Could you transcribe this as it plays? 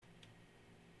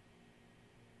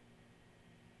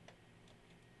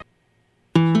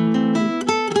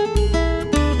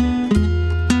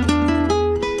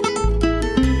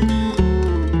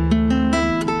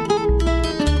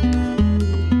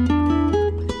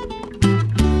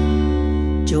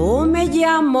Yo me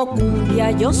llamo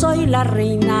Cumbia, yo soy la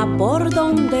reina por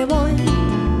donde voy.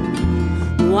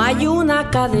 No hay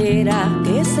una cadera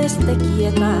que se esté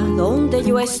quieta donde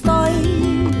yo estoy.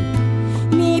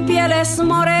 Mi piel es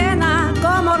morena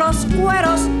como los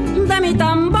cueros de mi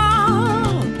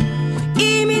tambor.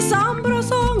 Y mis hombros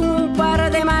son un par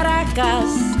de maracas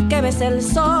que besa el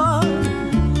sol.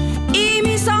 Y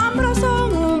mis hombros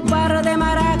son un par de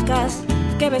maracas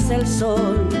que besa el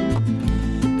sol.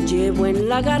 Llevo en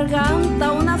la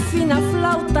garganta una fina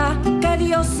flauta que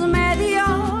Dios me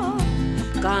dio.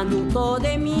 Canto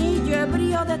de millo,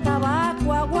 ebrio de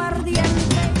tabaco,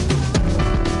 aguardiente.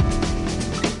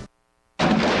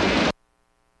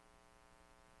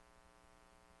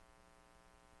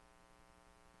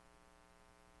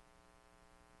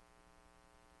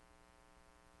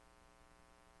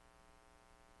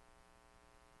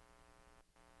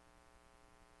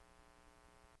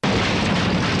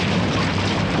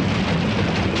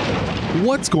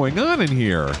 What's going on in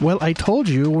here? Well, I told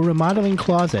you we're remodeling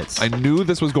closets. I knew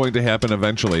this was going to happen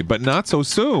eventually, but not so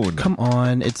soon. Come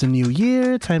on, it's a new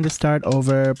year, time to start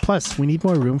over. Plus, we need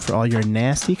more room for all your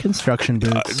nasty construction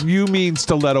boots. You mean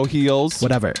stiletto heels?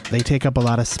 Whatever. They take up a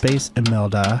lot of space,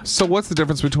 Imelda. So what's the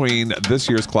difference between this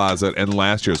year's closet and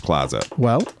last year's closet?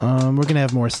 Well, we're going to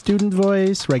have more student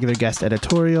voice, regular guest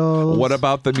editorials. What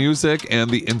about the music and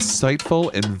the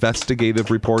insightful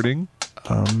investigative reporting?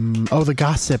 The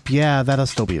gossip. Yeah, that'll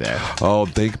still be there. Oh,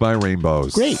 thank my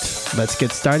rainbows. Great. Let's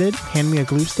get started. Hand me a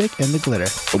glue stick and the glitter.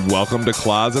 Welcome to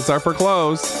Closets Are for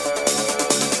Clothes.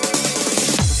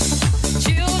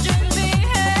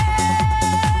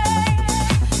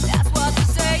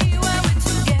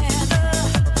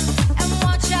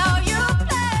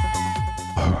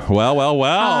 Well.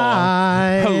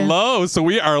 Hi. Hello. So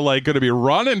we are going to be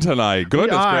running tonight.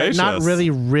 Goodness gracious. Not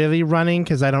really running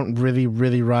because I don't really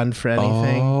run for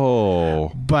anything.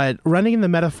 Oh. But running in the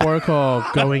metaphorical,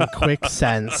 going quick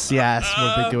sense. Yes,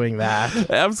 we'll be doing that.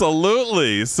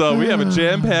 Absolutely. So we have a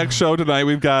jam-packed show tonight.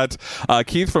 We've got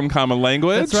Keith from Common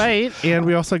Language. That's right. And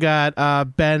we also got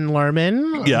Ben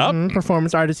Lerman. Yep.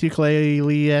 Performance artist,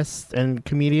 ukuleleist, and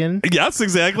comedian. Yes,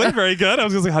 exactly. Very good. I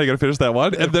was going to say, how are you going to finish that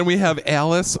one? And then we have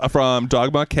Alice from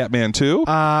Dogma Catman 2.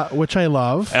 Which I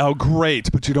love. Oh,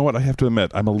 great. But you know what? I have to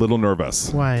admit, I'm a little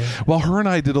nervous. Why? Well, her and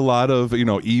I did a lot of,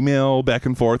 email back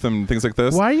and forth and things like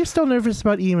this. Why are you still nervous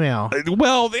about email?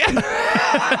 Well,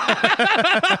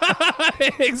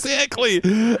 exactly.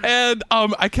 And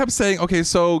I kept saying, okay,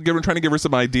 so trying to give her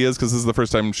some ideas because this is the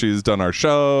first time she's done our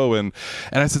show. And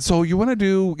I said, so you want to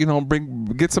do,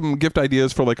 get some gift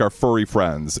ideas for our furry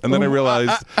friends. And then I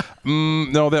realized,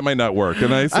 no, that might not work.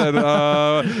 And I said,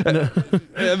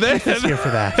 Just here for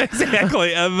that.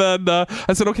 Exactly. And then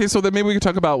I said, okay, so then maybe we could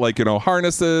talk about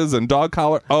harnesses and dog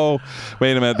collar. Oh,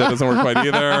 wait a minute, that doesn't work quite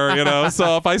either.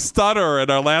 So if I stutter in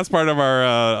our last part of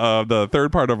our the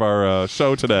third part of our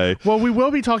show today. Well, we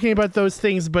will be talking about those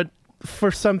things, but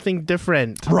for something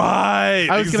different. Right.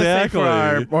 I was going to say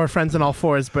for our friends in all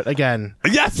fours, but again.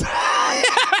 Yes.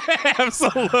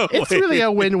 Absolutely. It's really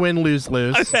a win-win,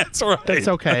 lose-lose. That's right. That's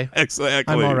okay.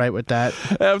 Exactly. I'm all right with that.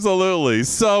 Absolutely.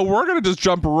 So we're going to just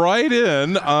jump right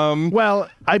in. Well,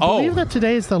 I believe that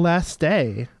today is the last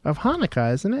day of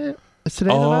Hanukkah, isn't it? Is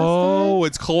today the last day? Oh,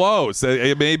 it's close.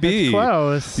 It may be. It's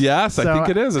close. Yes, So, I think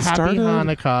it is. It happy started.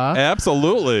 Hanukkah.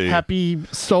 Absolutely. Happy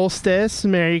solstice.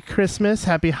 Merry Christmas.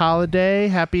 Happy holiday.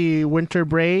 Happy winter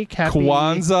break. Happy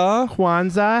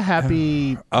Kwanzaa.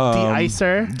 Happy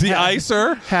de-icer.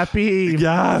 De-icer. Happy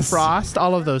Yes. frost.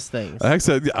 All of those things.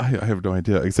 Actually, I have no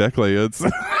idea exactly. It's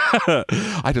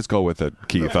I just go with it,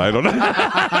 Keith. I don't know.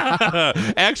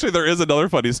 Actually, there is another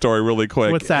funny story really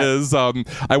quick. What's that? Is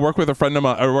I work with a friend of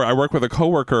mine, or I work with a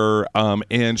coworker,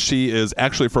 and she is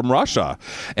actually from Russia.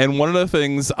 And one of the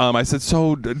things I said,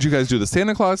 so did you guys do the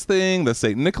Santa Claus thing, the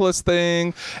St. Nicholas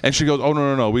thing? And she goes, oh,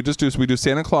 no. We do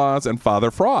Santa Claus and Father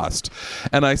Frost.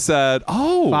 And I said,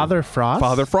 oh. Father Frost?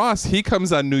 Father Frost. He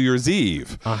comes on New Year's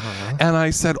Eve. Uh-huh. And I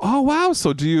said, oh, wow.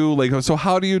 So do you, so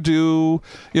how do you do,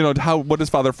 what does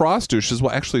Father Frost do? She says,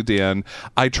 well, actually, Dan,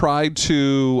 I tried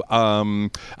to tell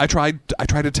him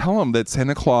that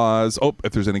Santa Claus,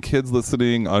 if there's any kids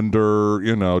listening under,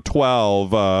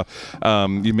 12,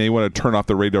 you may want to turn off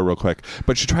the radio real quick.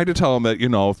 But she tried to tell him that,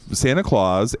 Santa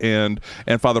Claus and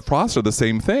Father Frost are the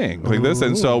same thing, like this.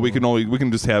 And so we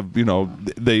can just have,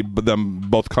 them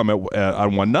both come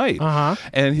on one night. Uh-huh.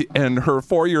 And her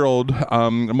 4-year-old,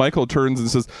 Michael, turns and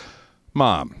says,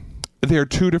 Mom, They're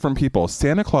two different people.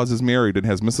 Santa Claus is married and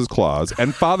has Mrs. Claus,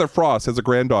 and Father Frost has a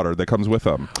granddaughter that comes with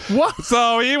him. What?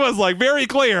 So he was like very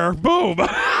clear. Boom.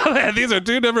 These are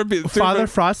two different people. Father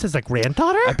Frost has a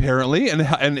granddaughter? Apparently,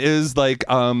 and is like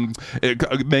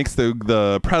it makes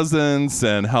the presents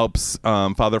and helps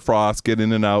Father Frost get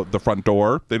in and out the front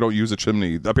door. They don't use a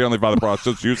chimney. Apparently, Father Frost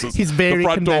just uses He's very the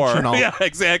front conventional. door. Yeah,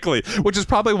 exactly. Which is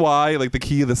probably why, like, the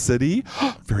key of the city,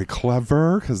 very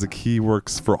clever, because the key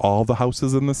works for all the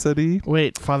houses in the city.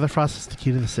 Wait, Father Frost is the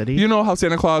key to the city? You know how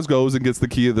Santa Claus goes and gets the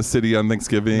key of the city on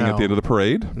Thanksgiving No. at the end of the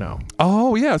parade? No.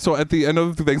 Oh, yeah. So at the end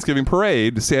of the Thanksgiving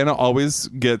parade, Santa always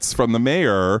gets from the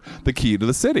mayor the key to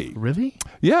the city. Really?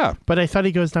 Yeah. But I thought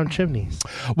he goes down chimneys.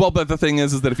 Well, but the thing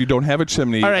is that if you don't have a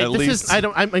chimney, All right, at this least... is.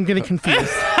 I'm getting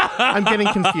confused. I'm getting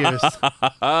confused.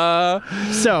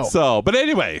 So, but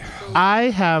anyway, I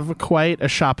have quite a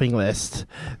shopping list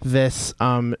this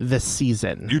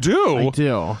season. you do? I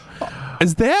do.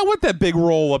 Is that what that big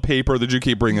roll of paper that you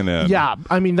keep bringing in? Yeah,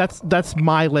 I mean that's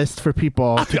my list for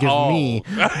people to give Oh. me.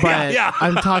 But Yeah.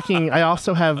 I'm talking. I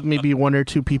also have maybe one or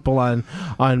two people on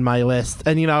my list.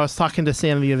 And I was talking to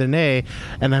Sam the other day,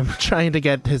 and I'm trying to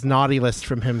get his naughty list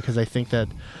from him because I think that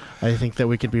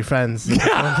we could be friends. On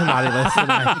the naughty list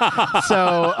tonight.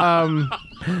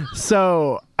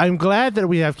 So I'm glad that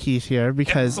we have Keith here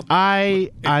because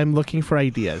I'm looking for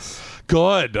ideas.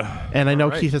 Good. And I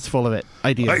know Keith is full of it.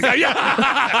 Ideas.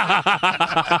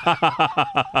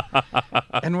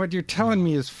 And what you're telling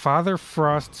me is Father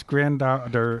Frost's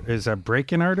granddaughter is a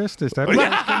break-in artist? Is that what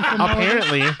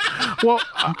Apparently. Well,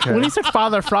 when he said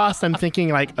Father Frost, I'm thinking,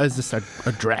 like, is this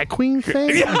a drag queen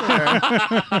thing?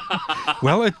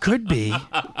 Well, it could be.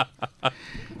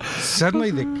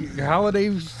 Suddenly the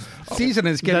holiday season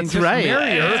is getting That's just right.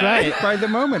 merrier That's right. by the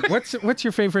moment. What's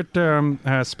your favorite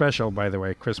special, by the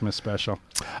way, Christmas special?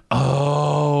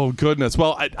 Oh, goodness.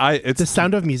 Well, it's Does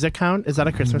Sound of Music count? Is that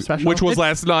a Christmas special? which was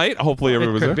last night. Hopefully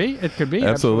everyone was there. It could be.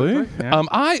 Absolutely. Yeah.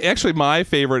 My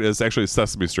favorite is actually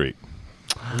Sesame Street.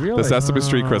 Really? The Sesame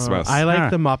Street Christmas. I like Ah.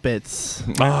 the Muppets.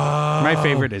 My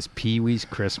favorite is Pee-wee's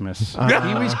Christmas.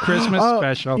 Pee-wee's Christmas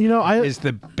special is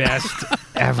the best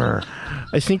ever.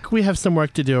 I think we have some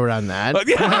work to do around that.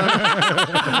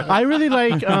 I really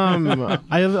like.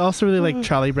 I also really like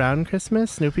Charlie Brown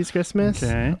Christmas, Snoopy's Christmas,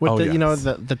 Okay. with Oh, the yes.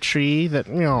 the tree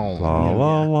that La,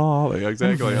 la, la.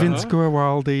 Exactly. Vince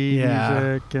Guaraldi Yeah.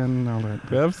 music and all that.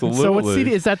 Absolutely. So what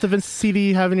CD is that? The Vince CD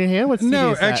you have in your hand? What CD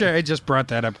No, is that? actually, I just brought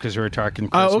that up because we were talking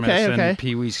Oh, Christmas okay. and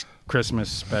Pee-wee's Christmas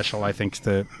special. I think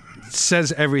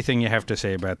says everything you have to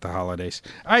say about the holidays.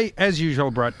 I, as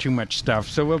usual, brought too much stuff,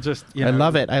 so we'll just. I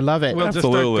love it. I love it. We'll just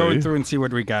Absolutely. start going through and see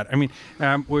what we got. I mean,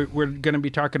 we're going to be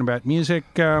talking about music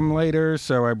later,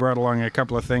 so I brought along a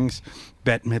couple of things.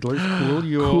 Bette Midler's Cool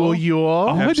Yule. Cool Yule. Oh,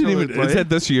 I didn't even. Absolutely. Is that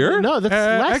this year? No, that's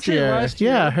last actually year. last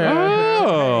year. Yeah, her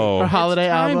Oh. holiday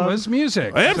Time album. was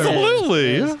music.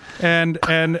 Absolutely. And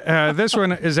this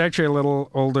one is actually a little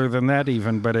older than that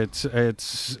even, but it's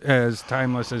as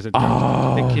timeless as it goes.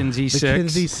 The Kinsey the Six.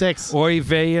 Kinsey Six. Oy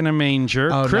Vey in a Manger,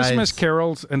 Oh, Christmas nice.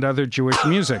 carols, and other Jewish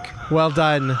music. Well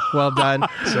done. Well done.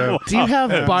 So Do you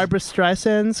have Barbara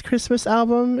Streisand's Christmas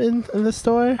album in the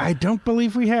store? I don't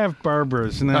believe we have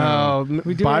Barbara's. No, Oh,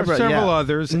 we do Barbara, have several yeah.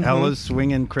 others. Ella's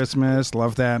Swingin' Christmas,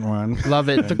 love that one. Love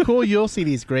it. The Cool Yule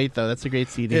CD is great, though. That's a great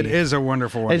CD. It is a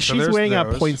wonderful one. And So she's there's wearing a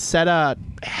those. poinsettia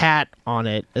hat on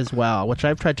it as well, which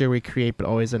I've tried to recreate, but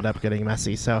always end up getting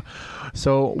messy. So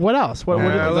what else? What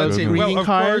are Let's those see. greeting Well, of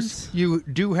cards? course, you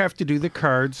do have to do the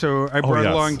cards. So I brought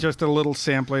yes. along just a little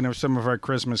sampling of some of our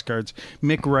Christmas cards.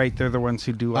 Mick Wright, they're the ones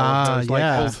who do all of those, like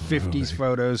yeah. old 50s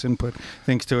photos and put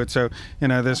things to it. So,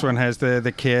 this one has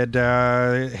the kid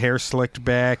hair slicked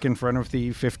back in front of the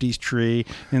 50s tree.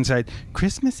 Inside,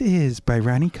 Christmas Is by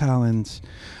Ronnie Collins.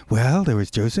 Well, there was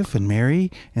Joseph and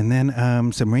Mary, and then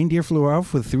some reindeer flew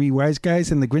off with 3 wise guys,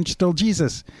 and the Grinch stole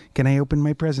Jesus. Can I open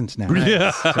my presents now?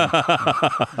 Yeah.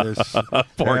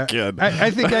 Poor Uh, kid. I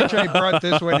think actually I brought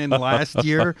this one in last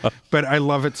year, but I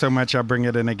love it so much I'll bring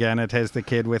it in again. It has the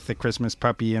kid with the Christmas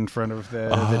puppy in front of the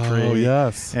tree. Oh,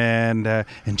 yes. And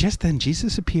just then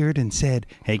Jesus appeared and said,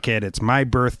 "Hey kid, it's my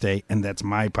birthday, and that's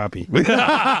my puppy."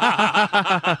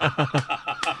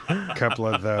 Couple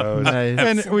of those. Nice.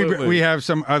 And Absolutely. we have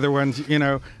some other ones.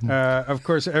 Of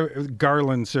course,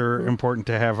 garlands are important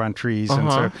to have on trees,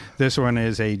 and so this one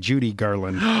is a Judy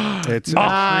garland. It's a tree.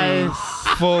 Nice.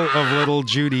 full of little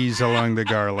Judys along the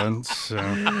garlands. So.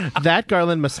 That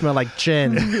garland must smell like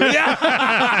gin.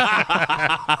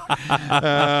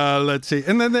 Let's see.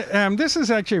 And then this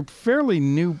is actually a fairly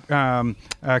new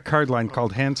card line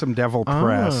called Handsome Devil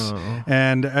Press.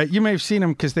 And you may have seen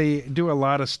them because they do a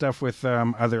lot of stuff with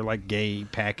other like gay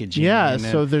packaging. Yeah, and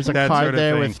so there's a that card sort of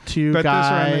there thing. with two but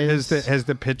guys. This one has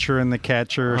the pitcher and the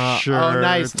catcher shirt. Oh,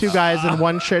 nice. Two guys, and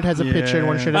one shirt has a pitcher and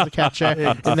one shirt has a catcher.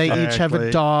 And they each have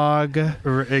a dog.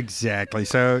 Exactly.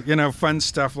 So, fun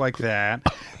stuff like that.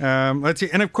 Let's see.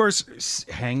 And of course,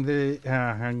 hang by the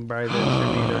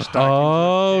chimney their stockings.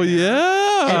 Oh,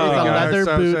 yeah. It is a leather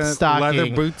boot stocking.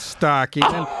 Leather boot stocking.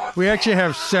 And we actually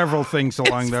have several things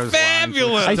along those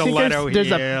fabulous. lines. I think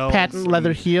there's a patent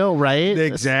leather heel, right?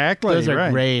 Exactly. Those are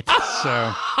great. So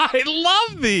I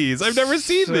love these. I've never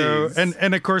seen these.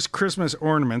 And of course, Christmas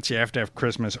ornaments. You have to have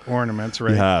Christmas ornaments,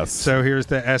 right? Yes. So here's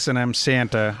the S&M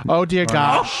Santa. Oh, dear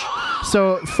gosh.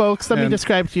 So, folks, let me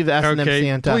describe to you the S&M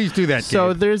Santa. Please do that, So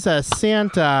Gabe. there's a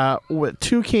Santa with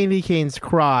two candy canes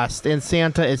crossed, and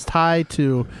Santa is tied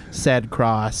to said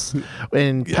cross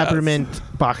in peppermint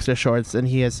boxer shorts, and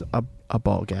he has a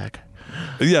ball gag.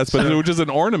 Yes, but it was just an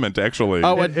ornament, actually.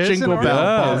 Oh, a It is jingle an bell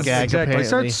ornament. ball gag, Exactly. So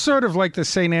apparently. it's sort of like the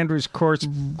St. Andrew's cross.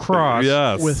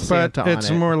 Yes. With But Santa on it's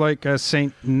it. more like a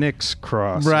St. Nick's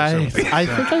cross. or Right. something. I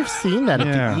think I've seen that at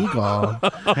Yeah. the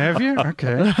Eagle. Have you?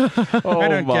 Okay. Oh, I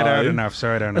don't get out my. enough,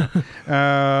 so I don't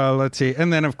know. Let's see.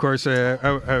 And then, of course, the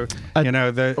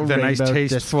nice, rainbow tasteful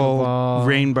disco ball.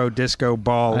 rainbow disco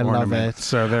ball I love ornament. it.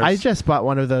 So there's I just bought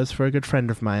one of those for a good friend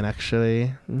of mine,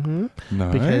 actually.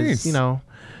 Nice.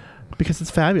 Because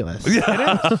it's fabulous.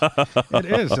 It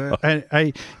is.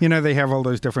 They have all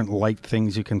those different light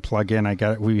things you can plug in.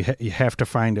 You have to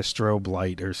find a strobe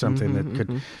light or something that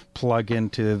could plug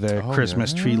into the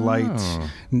Christmas tree lights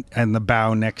and the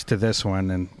bow next to this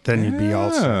one, and then you'd be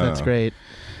all set. That's great.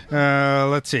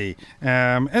 Let's see.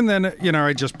 And then,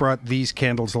 I just brought these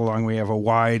candles along. We have a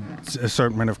wide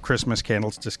assortment of Christmas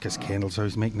candles just because candles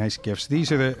always make nice gifts.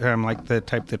 These are the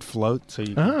type that float, so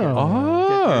you can get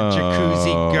your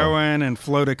jacuzzi going and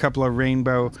float a couple of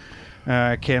rainbow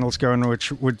candles going,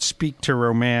 which would speak to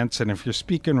romance. And if you're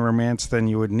speaking romance, then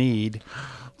you would need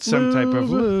some type of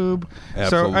lube.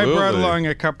 Absolutely. So I brought along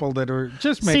a couple that are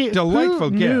just make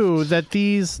delightful who gifts. knew that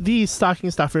these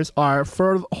stocking stuffers are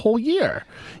for the whole year?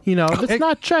 It's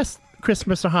not just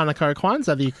Christmas or Hanukkah or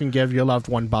Kwanzaa that you can give your loved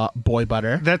one boy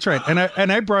butter. That's right.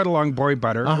 And I brought along boy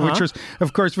butter, which was,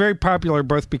 of course, very popular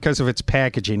both because of its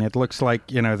packaging. It looks like,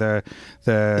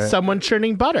 the Someone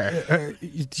churning butter.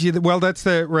 well, that's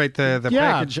the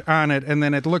package on it, and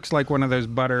then it looks like one of those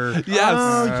butter. Yes.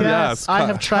 Oh, yes. I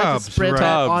have tried Tubs, to spread right.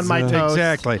 that on my toast.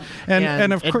 Exactly.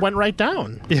 And of it course, went right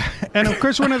down. yeah. And of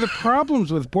course, one of the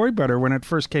problems with boy butter when it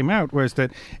first came out was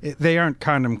that they aren't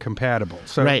condom compatible.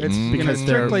 So Right. it's Because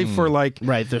they're strictly for like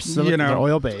Right, they're they're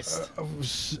oil based.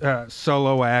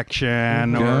 solo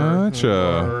action Gotcha.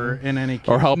 or in any case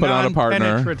Or helping out a partner.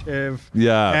 non-penetrative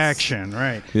Yes. action,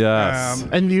 right? Yes.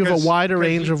 And you have a 'cause- wider 'cause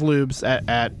range of lubes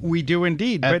at we do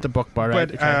indeed. At the book bar, right?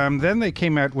 But Okay. then they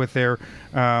came out with their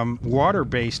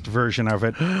water-based version of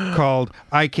it called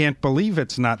I Can't Believe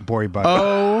It's Not Boy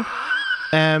Butter.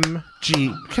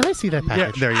 OMG. Can I see that Yeah,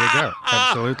 package? there you go.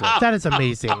 Absolutely. That is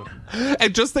amazing.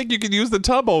 And just think you can use the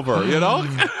tub over,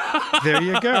 There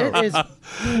you go. It is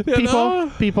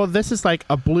people, this is like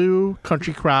a blue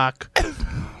country crock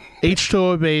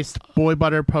H2O based boy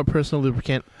butter personal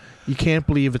lubricant. You can't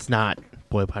believe it's not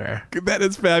boy butter. That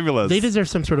is fabulous. They deserve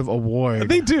some sort of award.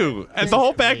 They do. And the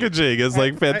whole packaging is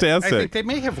like I fantastic. think they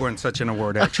may have won such an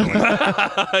award, actually.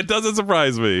 It doesn't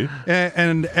surprise me.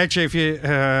 And actually, if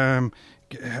you...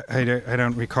 I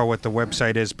don't recall what the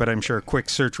website is, but I'm sure a quick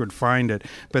search would find it.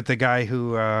 But the guy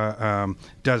who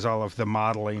does all of the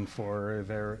modeling for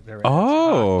their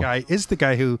guy is the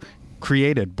guy who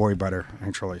created boy butter,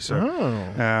 actually. So,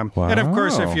 and of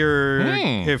course, if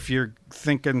you're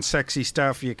thinking sexy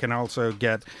stuff, you can also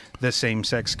get the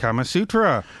same-sex Kama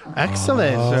Sutra.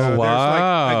 Excellent. So there's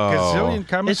wow. like a gazillion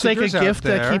Kama It's like a Sutras out gift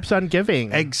that there. keeps on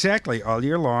giving. Exactly, all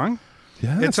year long.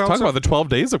 Yeah, It's talk also- about the 12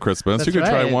 days of Christmas. That's You could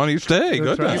try right. one each day.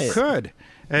 That's Goodness. right. You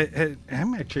could.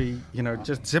 I'm actually,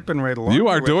 just zipping right along. You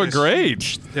are with doing this great.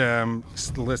 huge,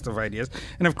 list of ideas,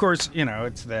 and of course,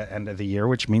 it's the end of the year,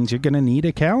 which means you're going to need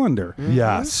a calendar.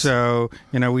 Yes. So,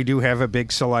 we do have a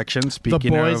big selection. the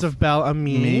Speaking Boys of of Bel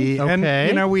Ami. Okay.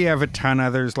 and we have a ton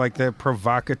others like the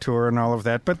Provocateur and all of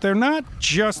that, but they're not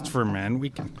just for men. We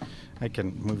can. I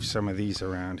can move some of these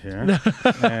around here.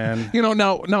 And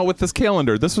Now with this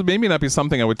calendar, this would maybe not be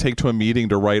something I would take to a meeting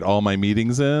to write all my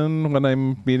meetings in when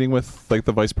I'm meeting with like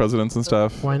the vice presidents and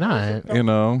stuff. Why not?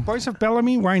 Boys of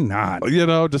Bellamy, why not?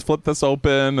 Just flip this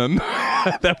open, and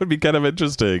that would be kind of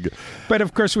interesting. But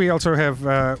of course, we also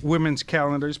have women's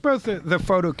calendars, both the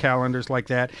photo calendars like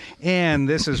that, and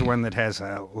this is one that has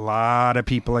a lot of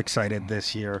people excited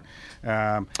this year.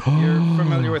 You're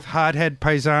familiar with Hothead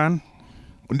Paisan?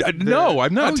 No,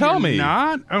 I'm not. Tell me.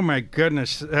 Not? Oh my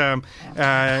goodness. I'm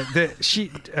not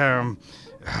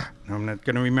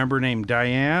going to remember her name.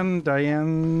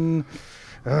 Diane.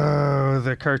 Oh,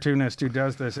 the cartoonist who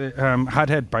does this.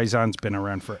 Hothead Paisan's been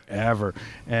around forever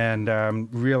and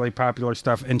really popular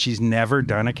stuff. And she's never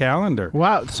done a calendar.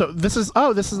 Wow. So this is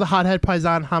the Hothead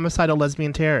Paisan homicidal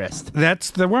lesbian terrorist. That's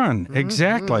the one.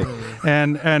 Exactly.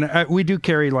 And we do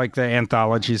carry like the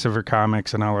anthologies of her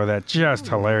comics and all of that. Just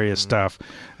hilarious stuff.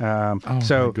 My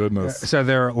goodness. So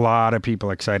there are a lot of people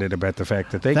excited about the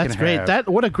fact that That's great.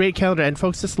 What a great calendar. And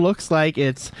folks, this looks like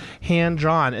it's hand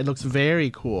drawn. It looks very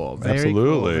cool.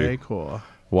 Absolutely. Very cool.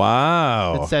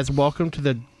 Wow. It says, "Welcome to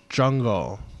the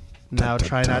jungle. Now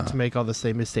try not to make all the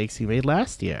same mistakes you made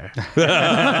last year." If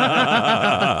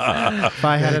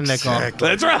I had a nickel.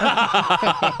 That's right.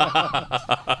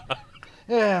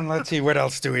 And let's see, what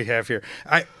else do we have here?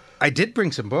 I did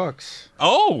bring some books.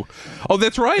 Oh,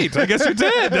 that's right. I guess you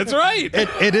did. That's right.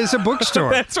 It is a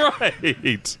bookstore. That's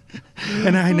right.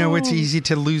 And I know it's easy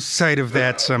to lose sight of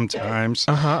that sometimes.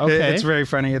 Okay. It's very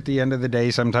funny. At the end of the day,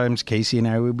 sometimes Casey and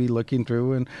I would be looking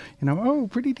through and,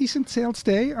 pretty decent sales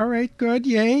day. All right, good.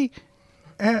 Yay.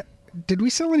 Did we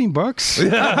sell any books? Pish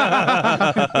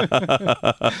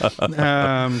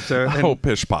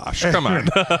posh. Come on.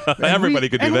 Everybody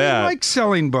could do that. We like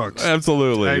selling books.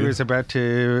 Absolutely. I was about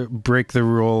to break the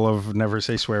rule of never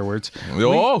say swear words.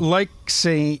 Oh. We like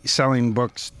selling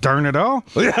books, darn it all.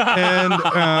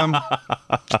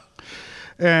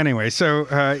 And anyway, so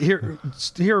here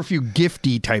are a few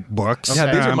gifty type books.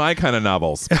 Yeah, these are my kind of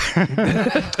novels.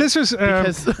 This was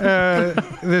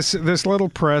this little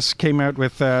press came out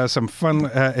with some fun.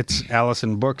 It's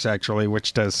Allison Books actually,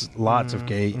 which does lots of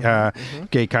gay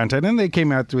content, and they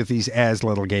came out with these as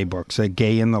little gay books, a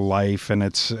gay in the life, and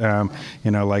it's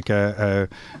like a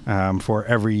for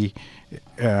every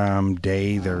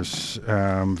day there's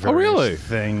various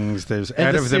things. There's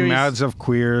Out of the Mouths of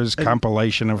Queers,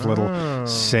 compilation of little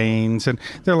sayings, and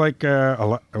they're like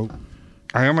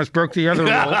I almost broke the other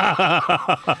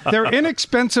rule. They're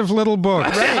inexpensive little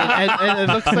books. Right. And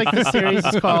it looks like the series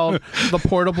is called The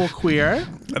Portable Queer.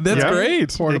 That's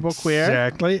great. Portable Queer.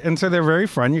 Exactly. And so they're very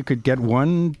fun. You could get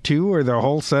 1, 2, or the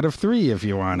whole set of 3 if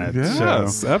you wanted.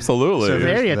 Yes, absolutely. So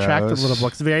very attractive those. little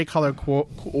books. Very color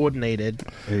coordinated.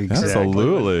 Exactly.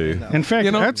 Absolutely. In fact,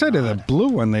 outside of the blue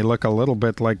one, they look a little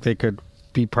bit like they could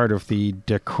be part of the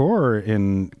decor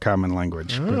in common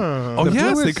language. They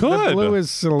could. The blue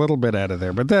is a little bit out of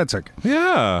there, but that's okay.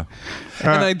 Yeah. And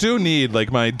I do need like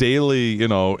my daily,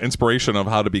 inspiration of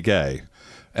how to be gay.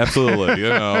 Absolutely.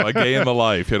 A gay in the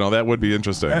life, that would be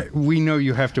interesting. We know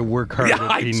you have to work hard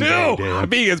at being gay, Dave.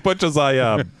 Being as much as I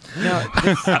am. No,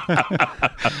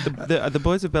 the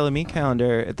Boys of Bellamy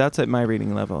calendar, that's at my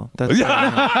reading level. That's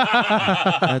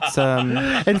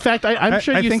in fact, I'm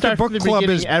sure you think start the book from the club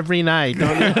beginning is every night,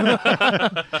 don't you?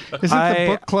 Isn't the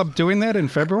book club doing that in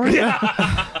February?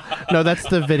 No, that's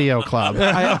the video club.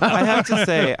 I have to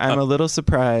say, I'm a little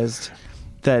surprised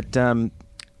that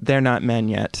they're not men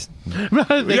yet.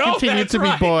 They continue to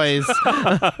be boys.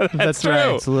 That's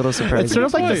right. It's a little surprising. It's sort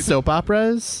of like the soap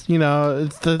operas.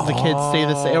 It's the kids stay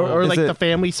the same, or like the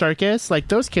family circus. Like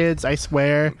those kids, I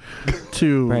swear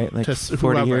to right, like to 40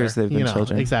 whoever, years they've been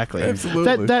children. Exactly.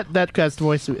 Absolutely. That guy's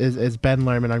voice is Ben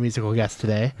Lerman, our musical guest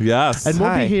today. Yes. And we'll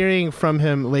Hi. be hearing from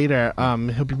him later.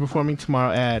 He'll be performing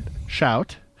tomorrow at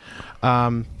Shout.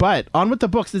 But on with the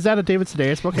books. Is that a David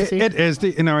Sedaris book? It is.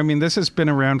 This has been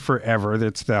around forever.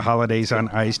 It's the Holidays on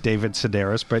Ice, David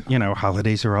Sedaris. But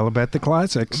holidays are all about the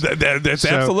classics. That's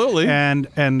absolutely. And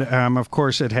of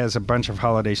course, it has a bunch of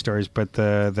holiday stories. But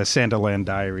the Santaland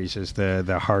Diaries is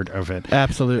the heart of it.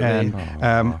 Absolutely. And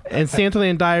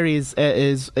Santaland Diaries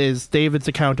is David's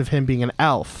account of him being an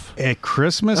elf, a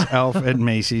Christmas elf at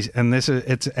Macy's, and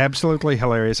it's absolutely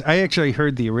hilarious. I actually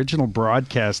heard the original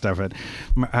broadcast of it.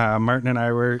 Martin and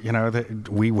I were,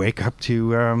 we wake up to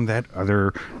that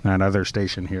other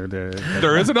station here.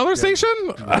 There is another station?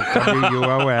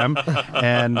 WUOM,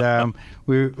 and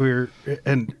we're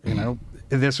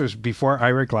this was before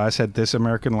Ira Glass had This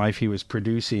American Life. He was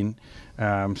producing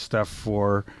stuff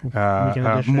for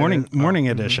Morning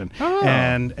Edition. Oh.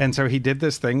 And so he did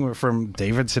this thing from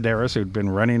David Sedaris, who'd been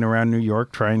running around New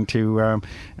York trying to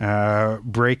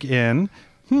break in.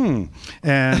 And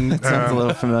That sounds a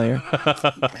little familiar.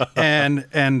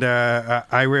 and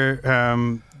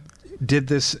Ira did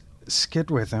this skit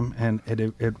with him, and it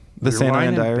The we were lying Sandiland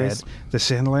in Diaries. bed, the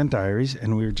Sandiland Diaries,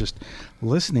 and we were just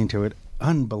listening to it.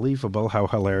 Unbelievable how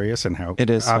hilarious and how It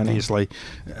is funny. obviously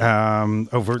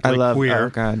overtly I love. queer. Oh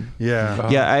God. Yeah.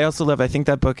 Yeah, I also love. I think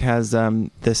that book has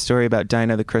this story about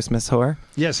Dinah the Christmas whore.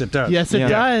 Yes, it does. Yes, it Yeah.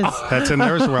 does. That's in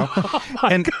there as well.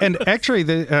 And actually,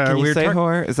 the Can you we were say talk-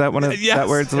 whore? Is that one of Yes. that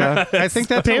word's allowed? I think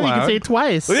that's Apparently, you can allowed. say it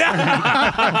twice.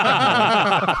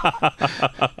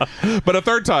 But a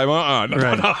third time, no.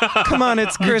 Right. Come on,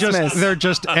 it's Christmas. They're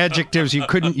just adjectives you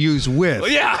couldn't use with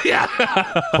Yeah.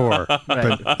 whore.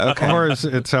 But whore is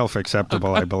itself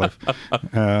acceptable, I believe.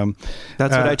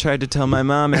 That's what I tried to tell my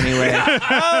mom anyway.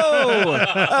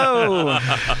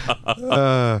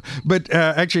 But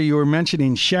actually, you were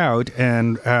mentioning Shout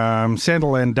and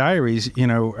Sandiland Diaries. You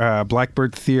know,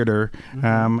 Blackbird Theater,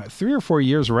 3 or 4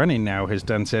 years running now, has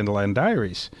done Sandiland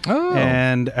Diaries. Oh.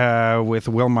 And with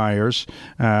Will Myers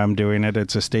doing it.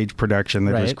 It's a stage production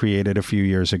that was Right. created a few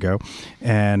years ago.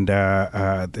 And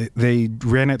they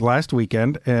ran it last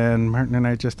weekend, and Martin and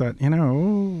I just thought,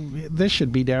 this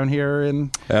should be down here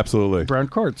in Absolutely. Brown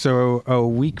Court. So a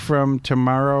week from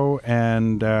tomorrow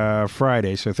and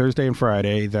Friday, so Thursday and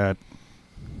Friday, that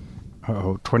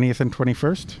 20th and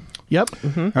 21st? Yep.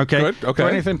 Mm-hmm. Okay. Good, okay.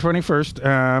 20th and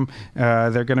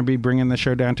 21st, they're going to be bringing the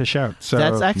show down to Shout. So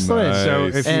That's excellent. Nice. So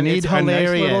if you And need it's a nice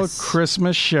little hilarious.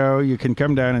 Christmas show, you can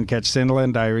come down and catch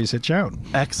Sandiland Diaries at Shout.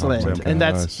 Excellent. Oh, And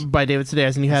that's nice. by David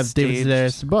Sedaris. And you have David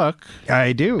Staged. Sedaris' book.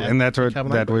 I do, and that's what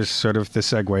Cabinet that Books. was sort of the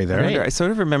segue I there. wonder- I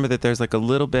sort of remember that there's like a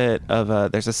little bit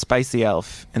of there's a spicy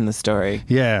elf in the story.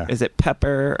 Yeah. Is it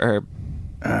Pepper or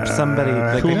somebody?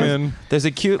 Like, Cumin. there's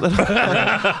a cute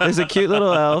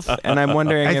little elf, and I'm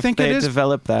wondering I if think it they is-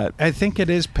 developed that. I think it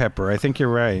is Pepper. I think you're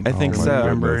right. I think Oh, my so. I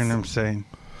remember goodness. him saying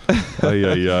Ay,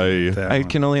 ay, ay. that I one.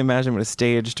 can only imagine what a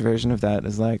staged version of that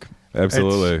is like.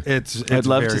 Absolutely. It's I'd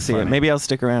love very to see funny. it. Maybe I'll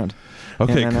stick around.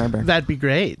 Okay. In Ann Arbor. That'd be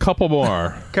great. Couple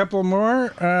more. Couple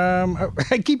more.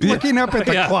 I keep looking up at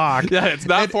the clock. Yeah, it's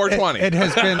not 4:20. It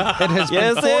has been. It has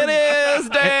Yes, been. it is,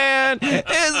 Dan.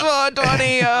 It's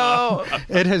 4:20. Oh.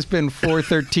 It has been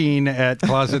 4:13 at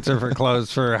Closets Are for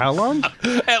Clothes for how long?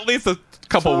 At least a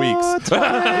couple weeks.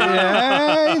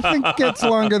 Yeah, I think it's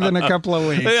longer than a couple of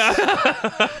weeks.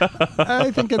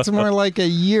 I think it's more like a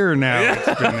year now.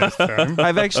 It's been this time.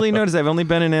 I've actually noticed. I've only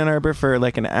been in Ann Arbor for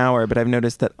like an hour, but I've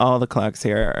noticed that all the clocks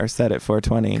here are set at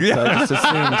 4:20. So I just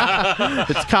assumed.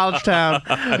 It's College Town.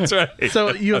 That's right.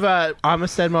 So you have a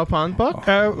Amistad Maupin book?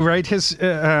 Right.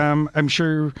 I'm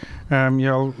sure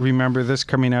you'll remember this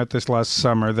coming out this last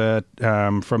summer. That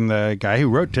from the guy who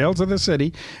wrote Tales of the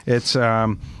City. It's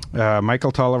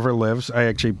Michael Tolliver Lives. I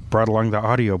actually brought along the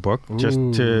audiobook just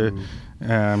to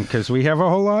because we have a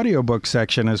whole audiobook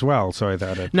section as well. So I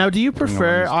thought it. Now, do you Bring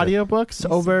prefer along this audiobooks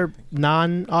over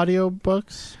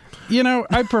non-audiobooks?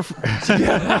 I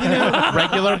prefer.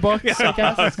 Regular books, I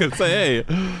guess? I was going to say, hey.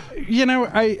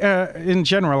 I in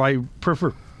general I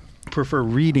prefer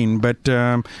reading, but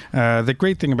the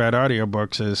great thing about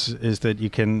audiobooks is that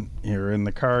you're in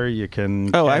the car, you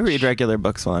can Oh, I catch read regular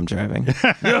books while I'm driving.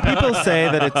 People say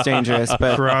that it's dangerous,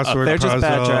 but crossword they're just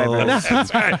bad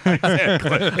puzzles,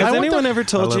 drivers. Has anyone ever a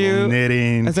told little you?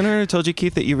 knitting. Has anyone ever told you,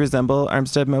 Keith, that you resemble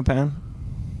Armstead Maupin?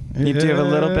 You do have a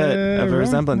little bit of a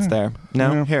resemblance there.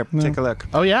 No? No, Here, no. take a look.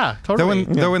 Oh, yeah, totally.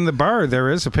 Though in the bar there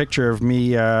is a picture of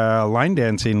me line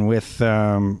dancing with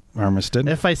Armistead.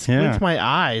 If I squint Yeah. my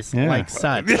eyes Yeah. like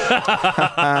such.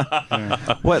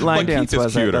 What line Keith dance is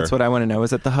was it? cuter. That's what I want to know.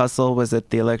 Was it the hustle? Was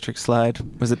it the electric slide?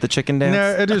 Was it the chicken dance? No,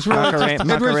 it was really Macarena- just, it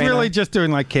was Macarena? really just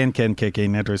doing like can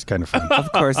kicking. It was kind of fun. Of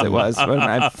course it was.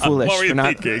 I'm foolish What were for you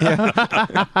not. thinking?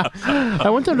 I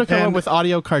want them to come up And- with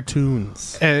audio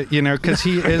cartoons. Because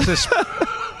he is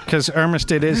because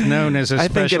Armistead is known as a I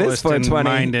think it is specialist in 420.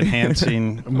 mind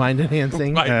enhancing. Mind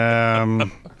enhancing. Right.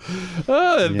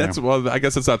 That's well. I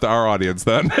guess it's not our audience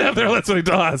then. They're listening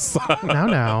to us.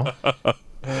 Now.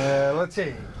 Let's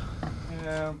see.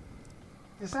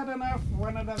 Is that enough?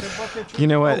 One another book. You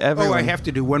know what? Oh, I Everyone- have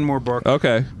to do one more book.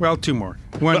 Okay. Well, two more.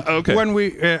 One. Okay. One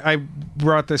I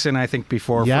brought this in, I think,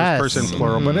 before, Yes. first person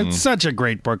plural, but it's such a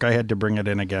great book. I had to bring it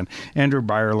in again. Andrew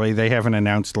Byerly. They haven't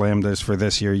announced Lambdas for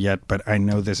this year yet, but I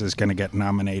know this is going to get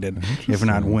nominated, if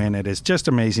not win. It is just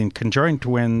amazing. Conjoined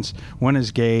twins. One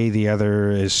is gay, the other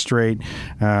is straight,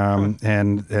 and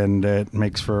it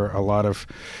makes for a lot of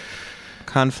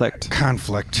Conflict.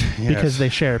 Yes. Because they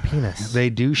share a penis. They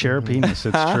do share a penis.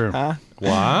 It's true.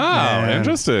 Wow, And-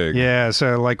 interesting. Yeah,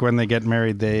 so like when they get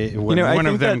married, one I of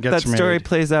think them that gets story married.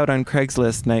 plays out on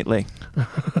Craigslist nightly.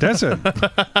 Does it?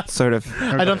 Sort of.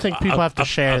 I don't think people have to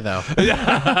share, though.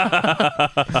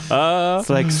 It's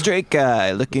like straight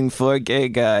guy looking for gay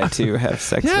guy to have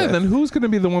sex Yeah, with. and then who's going to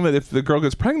be the one that if the girl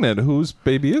gets pregnant, whose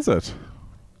baby is it?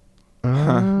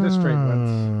 The straight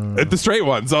ones. The straight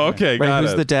ones. Oh, okay, Right, got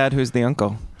who's it. the dad? Who's the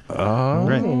uncle? Oh,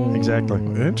 Right, exactly.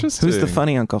 Interesting. Who's the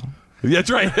funny uncle? Yeah,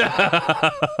 that's right.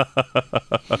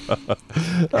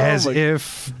 As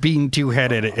if being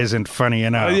two-headed isn't funny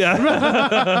enough.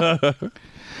 Yeah.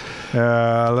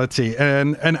 Let's see,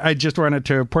 and I just wanted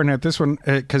to point out this one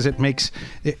because it makes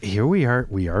here we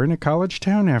are in a college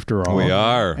town after all. We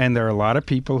are. And there are a lot of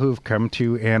people who've come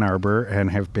to Ann Arbor and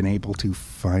have been able to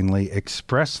finally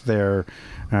express their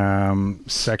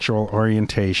sexual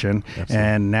orientation. Absolutely.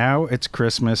 And now it's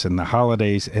Christmas and the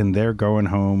holidays, and they're going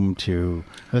home to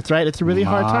That's right. It's a really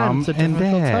hard time. It's a Mom and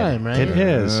difficult Dad. time, right? It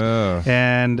is. Yeah.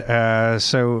 And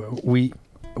so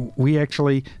we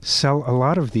actually sell a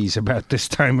lot of these about this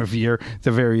time of year,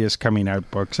 the various coming out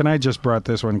books. And I just brought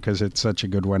this one because it's such a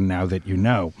good one now that you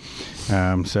know.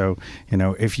 So,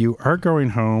 if you are going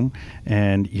home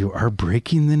and you are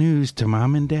breaking the news to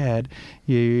Mom and Dad,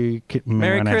 you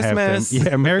may want to have them. Christmas.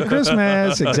 Yeah, Merry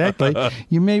Christmas. Exactly.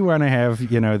 You may want to have,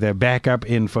 the backup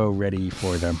info ready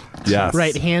for them. Yes.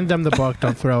 Right. Hand them the book.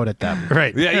 Don't throw it at them.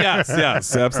 Right. Yeah,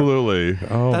 yes, absolutely.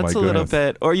 Oh, That's my a little goodness.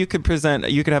 bit. Or you could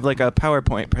have like a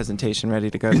PowerPoint presentation ready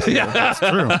to go. Too. Yeah. That's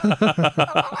true.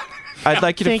 I'd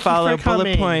like you to Thank you follow for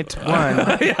bullet coming. point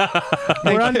 1.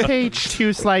 We're on page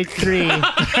 2, slide 3.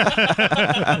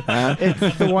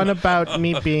 It's the one about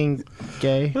me being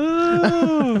gay.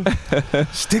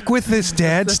 Stick with this,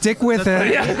 Dad. Stick with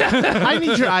it. I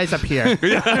need your eyes up here.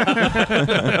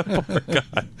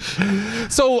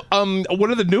 So, one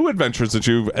of the new adventures that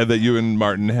you and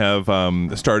Martin have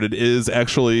started is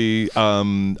actually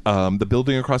the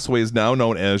building across the way is now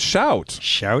known as Shout.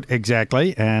 Shout,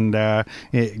 exactly. And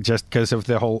just because of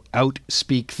the whole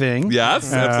outspeak thing.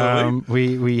 Yes,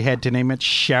 absolutely. We had to name it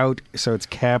Shout, so it's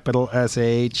capital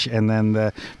SH and then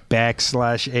the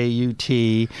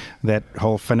 /AUT, that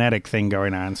whole phonetic thing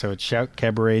going on. So it's Shout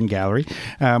Cabaret and Gallery.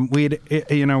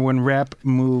 When Rap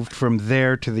moved from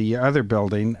there to the other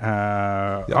building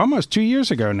almost 2 years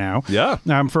ago now. Yeah.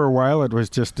 For a while, it was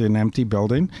just an empty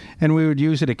building, and we would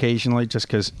use it occasionally just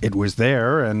because it was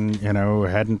there and,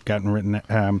 hadn't gotten written,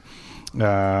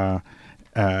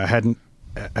 hadn't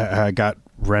got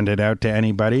rented out to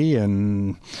anybody,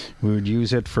 and we would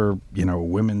use it for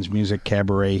women's music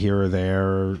cabaret here or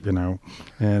there,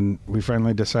 and we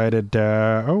finally decided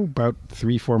about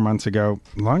 3-4 months ago,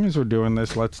 as long as we're doing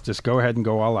this, let's just go ahead and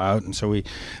go all out. And so we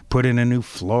put in a new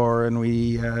floor, and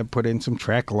we put in some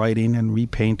track lighting and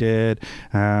repainted.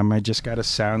 I just got a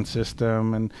sound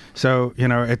system, and so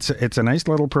it's a nice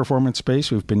little performance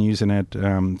space. We've been using it.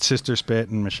 Sister Spit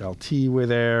and Michelle T were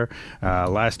there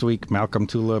last week. Malcolm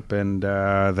Tulip and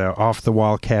the Off the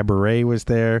Wall Cabaret was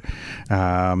there.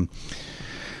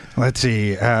 Let's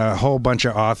see, a whole bunch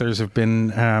of authors have been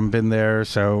there,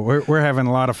 so we're having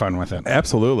a lot of fun with it.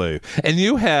 Absolutely. And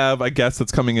you have a guest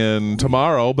that's coming in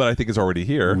tomorrow, but I think is already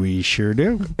here. We sure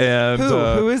do. And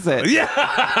Who is it?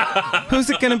 Yeah. Who's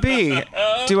it going to be?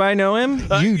 Do I know him?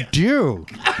 You do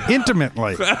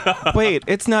intimately. Wait,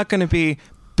 it's not going to be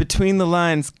Between the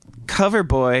Lines cover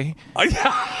boy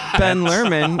Ben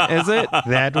Lerman, is it?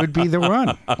 That would be the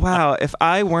one. Wow, if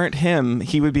I weren't him,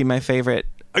 he would be my favorite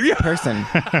person.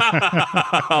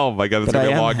 Oh my God, it's But gonna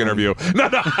be I a am long him. interview. No.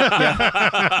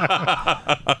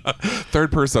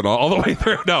 Third person all the way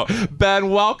through. No, Ben,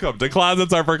 welcome to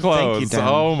Closets Are for Clothes. Thank you, Dan.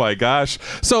 Oh my gosh.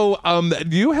 So,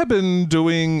 you have been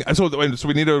doing. So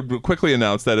we need to quickly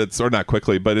announce that it's, or not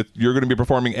quickly, but you're going to be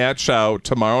performing at Shout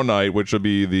tomorrow night, which will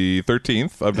be the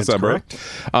 13th of That's December. correct.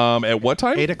 At what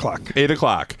time? 8:00.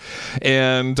 8:00.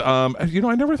 And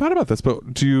I never thought about this,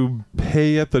 but do you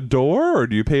pay at the door or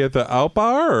do you pay at the out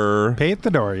bar? Or Pay at the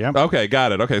door, yeah. okay,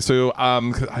 got it. Okay, so I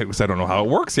don't know how it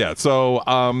works yet. So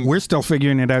We're still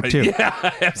figuring it out, too.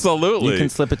 yeah, absolutely. You can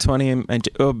slip a 20 in my,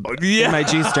 Yeah. in my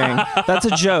G-string. That's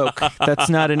a joke. That's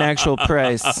not an actual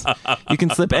price. You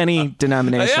can slip any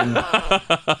denomination.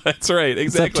 That's right. Exactly.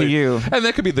 It's up to you. And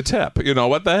that could be the tip.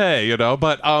 What the hey?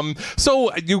 But so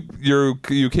you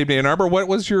came to Ann Arbor. What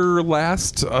was your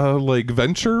last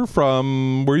venture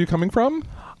from? Where are you coming from?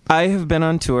 I have been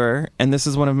on tour, and this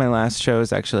is one of my last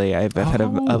shows. Actually, I've had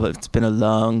it's been a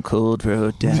long, cold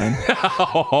road, Dan, and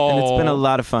it's been a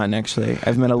lot of fun. Actually,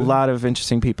 I've met a lot of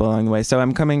interesting people along the way. So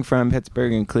I'm coming from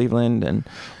Pittsburgh and Cleveland, and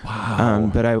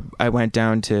but I went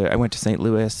to St.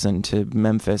 Louis and to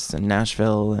Memphis and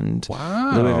Nashville and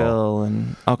Louisville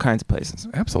and all kinds of places.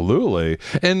 Absolutely.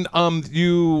 And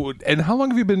and how long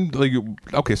have you been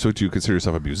okay, so do you consider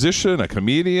yourself a musician, a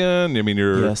comedian? I mean,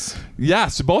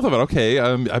 yes, both of it. Okay.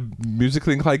 A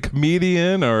musically inclined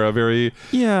comedian or a very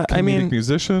comedic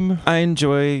musician? I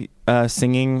enjoy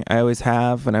singing. I always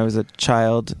have. When I was a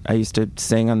child, I used to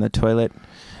sing on the toilet.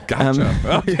 Gotcha.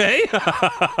 Okay.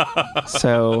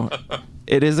 So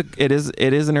it is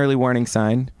an early warning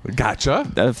sign.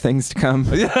 Gotcha. Of things to come.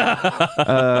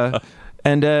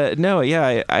 And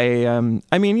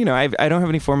I mean, you know, I don't have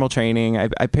any formal training.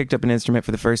 I picked up an instrument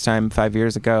for the first time 5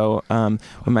 years ago when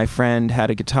my friend had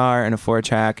a guitar and a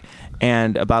 4-track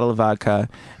and a bottle of vodka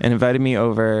and invited me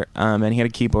over, and he had a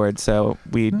keyboard. So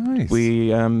we How do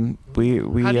you play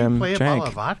a bottle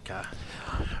of vodka?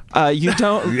 You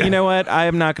don't. You know what? I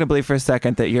am not going to believe for a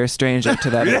second that you're a stranger to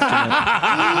that instrument.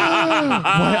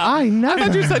 Why, I never. I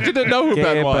thought you said you didn't know who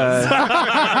Ben was.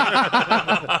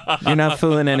 You're not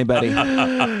fooling anybody.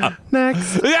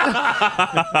 Next.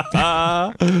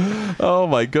 Oh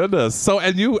my goodness. So,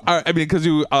 and you are, I mean, because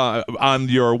you on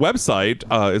your website,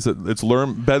 it's Ben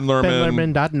Lerman.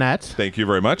 BenLerman.net. Thank you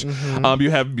very much. Mm-hmm.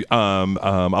 You have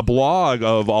a blog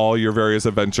of all your various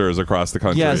adventures across the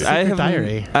country. Yes, I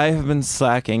diary. have been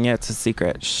slacking. Yeah, it's a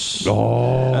secret. Shh.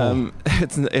 Oh.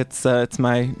 It's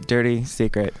my dirty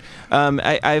secret.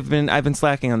 I've been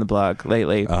slacking on the blog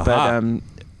lately, but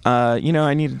you know,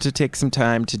 I needed to take some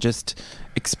time to just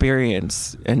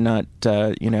experience and not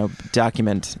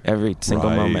document every single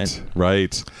moment.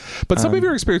 Right. But some of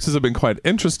your experiences have been quite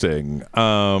interesting.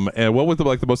 And what was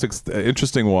the most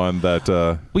interesting one that?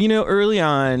 Well, you know, early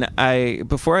on,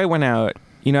 before I went out.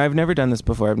 You know, I've never done this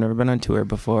before. I've never been on tour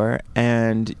before.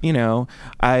 And, you know,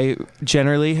 I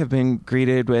generally have been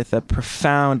greeted with a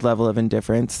profound level of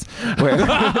indifference.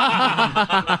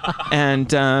 And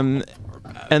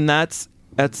that's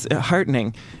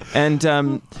heartening.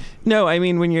 And no, I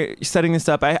mean, when you're setting this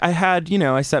up,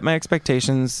 I set my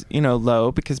expectations,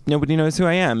 low because nobody knows who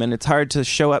I am. And it's hard to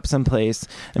show up someplace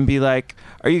and be like,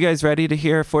 are you guys ready to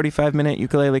hear a 45-minute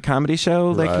ukulele comedy show?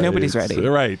 Like, nobody's ready.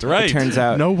 Right. It turns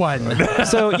out. No one.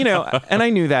 So, and I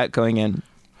knew that going in.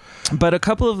 But a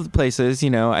couple of the places,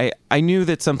 I knew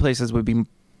that some places would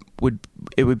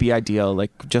be ideal,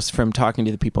 like just from talking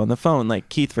to the people on the phone. Like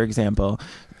Keith, for example,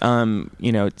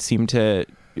 seemed to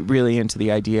really into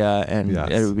the idea, and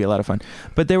it would be a lot of fun.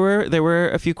 But there were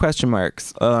a few question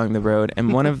marks along the road,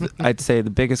 and one of I'd say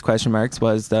the biggest question marks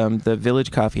was the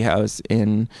Village Coffee House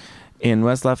in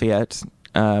West Lafayette,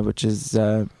 which is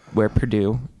where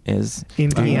Purdue is.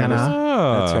 Indiana.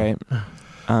 Oh. That's right.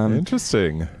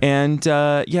 Interesting. And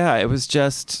it was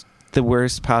just the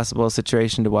worst possible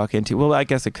situation to walk into. Well, I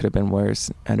guess it could have been worse.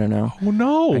 I don't know. Oh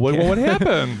no! What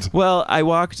happened? Well,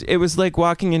 it was like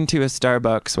walking into a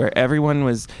Starbucks where everyone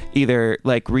was either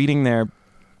like reading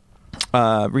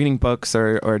books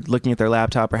or looking at their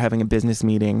laptop or having a business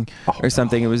meeting or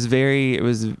something. No. It was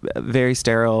a very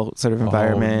sterile sort of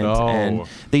environment. Oh, no. And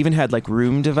they even had like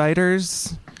room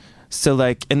dividers. So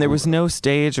like, and there was no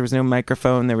stage, there was no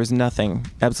microphone, there was nothing,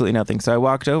 absolutely nothing. So I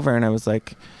walked over and I was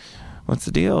like, what's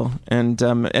the deal? And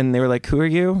they were like, who are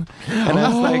you? And I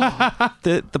was like,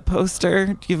 the poster.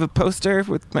 Do you have a poster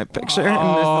with my picture?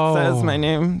 And this says my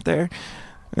name there.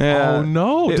 Yeah. Oh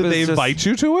no! Did they invite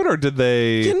you to it, or did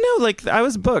they? Like I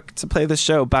was booked to play the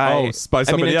show by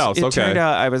somebody else. It turned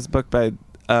out I was booked by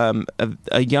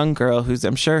a young girl who's,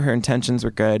 I'm sure her intentions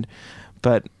were good,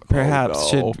 but perhaps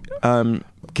should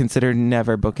consider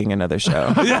never booking another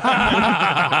show.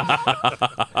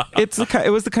 It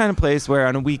was the kind of place where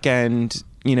on a weekend,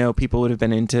 people would have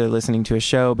been into listening to a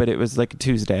show, but it was like a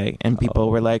Tuesday, and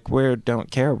people were like, "We don't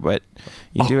care what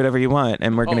you do, whatever you want,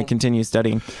 and we're going to continue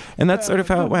studying." And that's sort of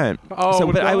how it went.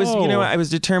 I was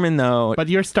determined though. But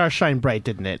your star shined bright,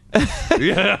 didn't it?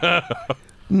 Yeah.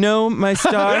 No, my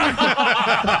star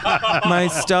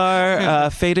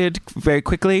faded very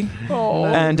quickly,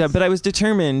 but I was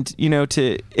determined,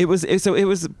 it was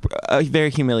a very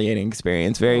humiliating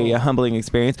experience, very humbling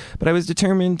experience, but I was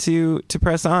determined to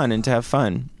press on and to have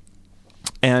fun.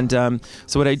 And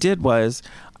so what I did was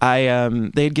they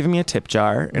had given me a tip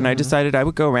jar, and I decided I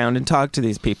would go around and talk to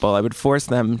these people. I would force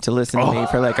them to listen to me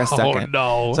for like a second.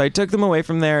 Oh, no. So I took them away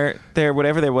from their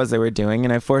whatever there was they were doing,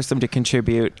 and I forced them to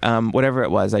contribute whatever it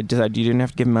was. I decided you didn't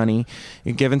have to give money.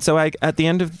 You give. And so at the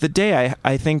end of the day,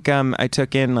 I think I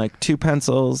took in like 2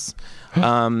 pencils,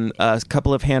 a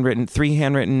couple of three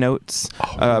handwritten notes,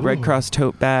 a Red Cross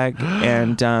tote bag,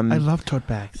 and I love tote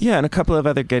bags. yeah, and a couple of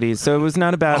other goodies. So it was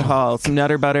not a bad haul. Some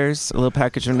Nutter Butters, a little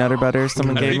package of Nutter Butters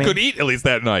someone gave You me. could eat at least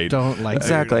that night. Don't like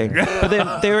Exactly.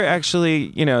 But they were actually,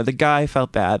 the guy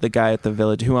felt bad. The guy at the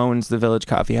Village who owns the Village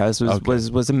Coffee House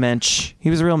was a mensch. He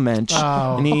was a real mensch.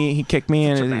 Oh. And he kicked me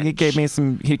Such a and he mensch. gave me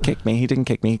he kicked me. He didn't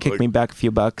kick me. He kicked me back a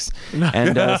few bucks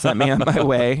and sent me on my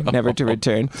way, never to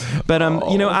return. But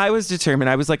I was determined.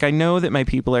 I was like, I know that my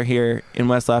people are here in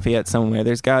West Lafayette somewhere.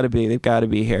 They've got to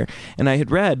be here. And I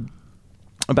had read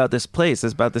about this place,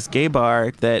 about this gay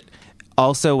bar that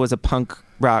also was a punk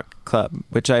rock club,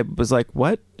 which I was like,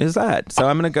 what is that? So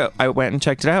I'm gonna go. I went and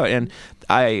checked it out, and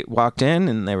I walked in,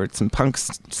 and there were some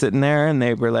punks sitting there, and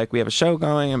they were like, we have a show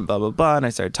going, and blah blah blah. And I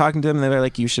started talking to them, and they were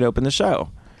like, you should open the show.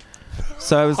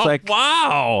 So I was like,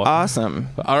 wow, awesome.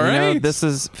 All right. This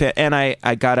is and I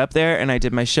got up there and I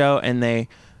did my show, and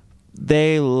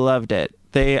they loved it.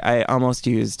 I almost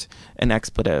used an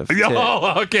expletive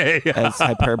okay. as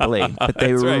hyperbole, but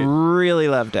they That's right. really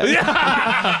loved it.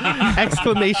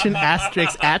 Exclamation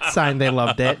asterisk @ they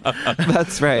loved it.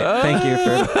 That's right. Thank you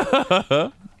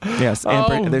for. Yes,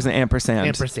 there's an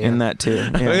ampersand in that too.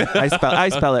 Yeah. I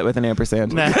spell it with an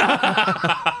ampersand.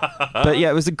 But yeah,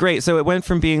 it was great. So it went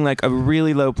from being like a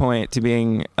really low point to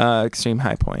being extreme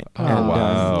high point.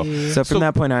 Wow. So from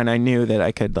that point on, I knew that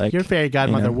I could Your fairy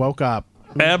godmother woke up.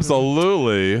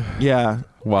 Absolutely. Yeah.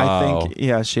 Wow. I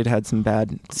think she had had some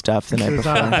bad stuff the She night was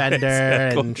before. on a bender,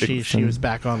 and she was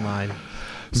back online.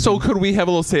 So could we have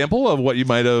a little sample of what you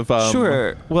might have?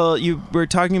 Sure. Well, you were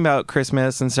talking about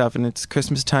Christmas and stuff, and it's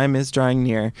Christmas time is drawing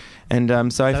near, and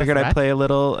so I that a figured I'd threat? play a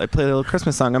little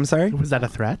Christmas song. I'm sorry. Was that a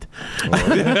threat?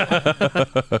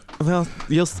 Well,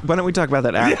 why don't we talk about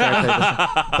that after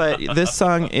I play this? But this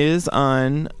song is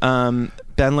on Ben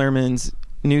Lerman's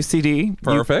new CD,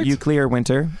 Perfect. Ukulele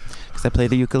Winter, because I play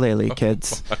the ukulele,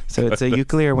 kids. So it's a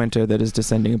ukulele winter that is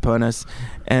descending upon us,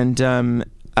 and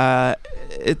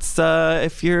it's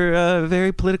if you're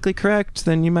very politically correct,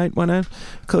 then you might want to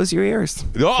close your ears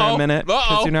for a minute,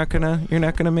 because you're not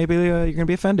gonna maybe you're gonna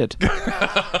be offended.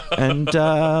 And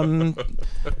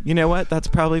you know what? That's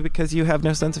probably because you have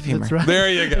no sense of humor. That's right. There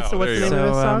you go. So what's There the you name go.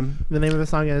 of the song? So, The name of the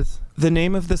song is? The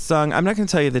name of the song, I'm not going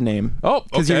to tell you the name. Oh,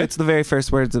 because okay. it's the very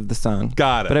first words of the song.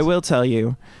 Got it. But I will tell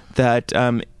you that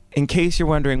in case you're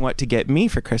wondering what to get me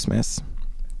for Christmas,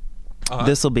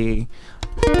 this will be.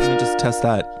 Let me just test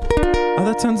that. Oh,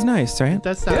 that sounds nice, right?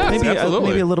 That sounds Yeah. maybe absolutely.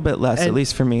 maybe a little bit less, at And-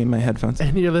 least for me in my headphones.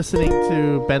 And you're listening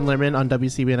to Ben Lerman on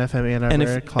WCBN FM Ann Arbor. And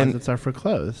if- Closets are for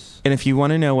clothes. And if you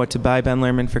want to know what to buy Ben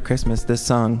Lerman for Christmas, this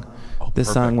song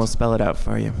perfect. will spell it out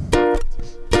for you.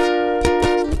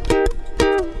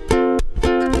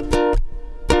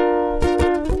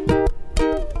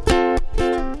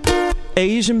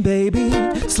 Asian baby,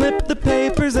 slip the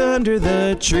papers under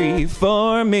the tree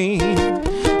for me.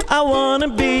 I wanna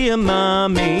be a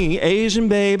mommy. Asian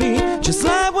baby, just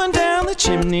slide one down the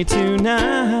chimney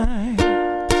tonight.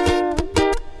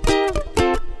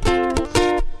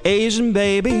 Asian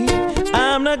baby,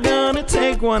 I'm not gonna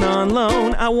take one on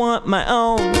loan. I want my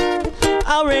own.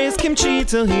 I'll raise kimchi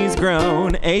till he's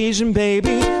grown. Asian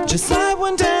baby, just slide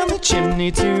one down the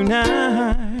chimney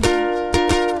tonight.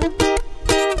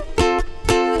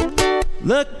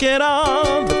 Look at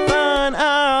all the fun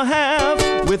I'll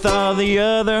have with all the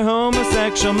other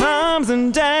homosexual moms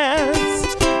and dads.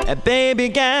 At Baby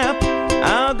Gap,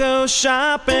 I'll go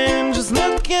shopping. Just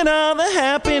look at all the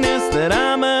happiness that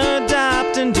I'm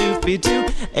adopting. Doofy-doo,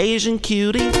 Asian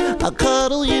cutie, I'll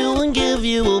cuddle you and give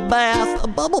you a bath, a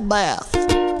bubble bath.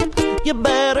 You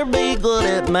better be good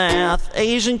at math,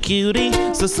 Asian cutie.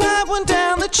 So slide one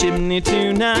down the chimney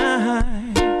tonight.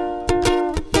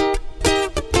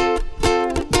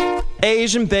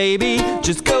 Asian baby,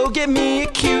 just go get me a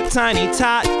cute tiny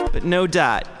tot, but no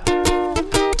dot.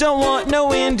 Don't want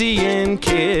no Indian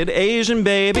kid. Asian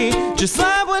baby, just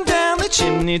slide one down the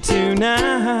chimney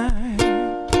tonight.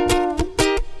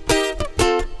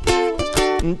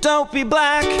 Don't be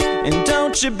black and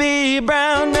don't you be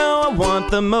brown. No, I want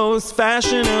the most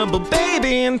fashionable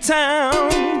baby in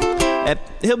town.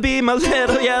 He'll be my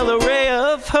little yellow ray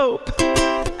of hope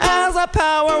as I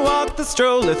power walk the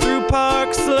stroller through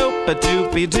Park Slope. A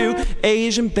doopy-doo,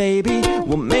 Asian baby,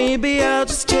 well maybe I'll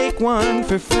just take one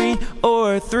for free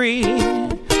or three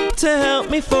to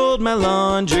help me fold my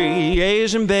laundry.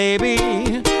 Asian baby,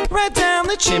 right down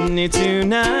the chimney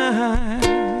tonight.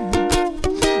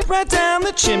 Right down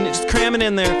the chimney, just cram it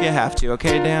in there if you have to,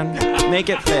 okay, Dan? Make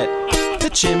it fit. The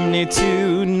chimney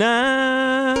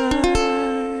tonight.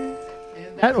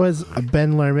 That was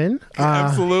Ben Lerman.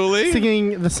 Absolutely.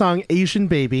 Singing the song Asian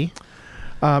Baby.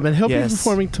 And he'll be Yes.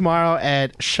 performing tomorrow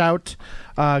at Shout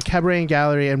Cabaret and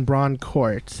Gallery in Braun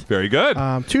Court. Very good.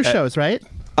 2 shows, right?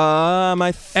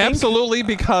 I think. Absolutely,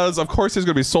 because of course he's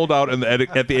going to be sold out at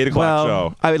the 8 o'clock Well,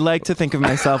 show. I would like to think of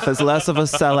myself as less of a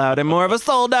sellout and more of a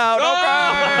sold out.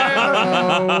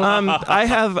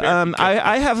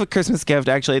 I have a Christmas gift.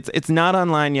 Actually, it's not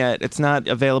online yet. It's not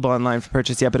available online for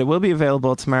purchase yet, but it will be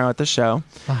available tomorrow at the show.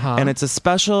 And it's a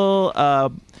special.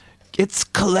 It's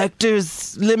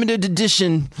collector's limited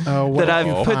edition that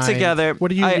I've put together.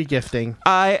 What are you regifting?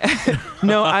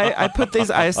 I put these.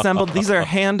 I assembled. These are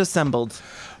hand assembled,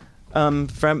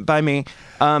 by me.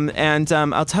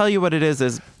 I'll tell you what it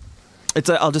is.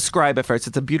 I'll describe it first.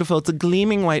 It's a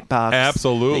gleaming white box.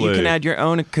 Absolutely. You can add your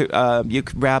own. You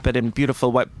could wrap it in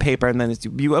beautiful white paper, and then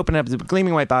you open it up. It's a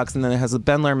gleaming white box, and then it has a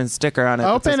Ben Lerman sticker on it.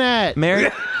 Open it. Mary.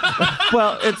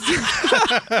 Well, it's.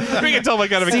 We can tell what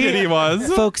kind of a kid he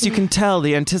was. Folks, you can tell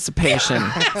the anticipation.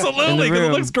 Absolutely, because it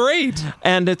room. looks great.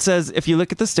 And it says, if you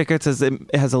look at the sticker, it says it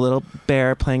has a little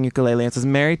bear playing ukulele. It says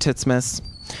Merry Titsmas.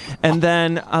 And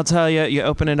then I'll tell you, you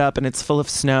open it up and it's full of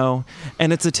snow,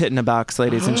 and it's a tit in a box,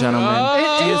 ladies and gentlemen.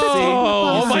 Do you see?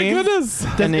 Oh You my see? goodness!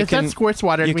 And If that squirts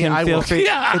water at you me, can I feel will. free.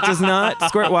 It does not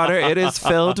squirt water. It is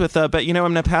filled with but I'm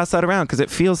going to pass that around because it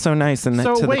feels so nice to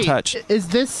the touch. Is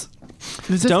this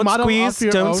Don't model squeeze. off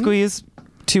your Don't own? squeeze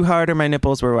too hard, or my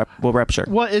nipples will rupture.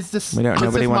 What is this? We don't- is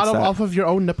nobody this wants model that. off of your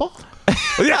own nipple?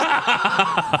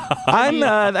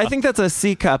 I think that's a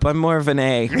C cup. I'm more of an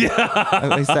A. At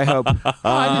least I hope.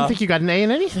 I didn't think you got an A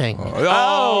in anything.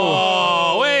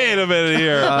 Oh, wait a minute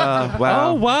here. Wow.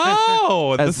 Oh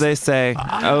wow! As they say,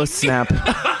 oh snap.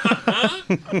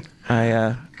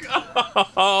 I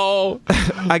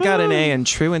got an A in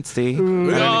truancy. I don't even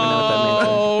know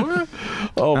what that means.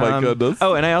 Oh my goodness!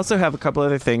 Oh, and I also have a couple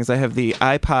other things. I have the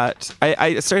iPod.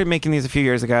 I started making these a few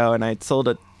years ago, and I sold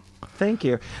it. Thank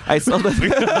you. I sold it.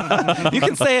 You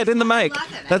can say it in the mic.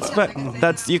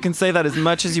 That's you can say that as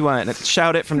much as you want.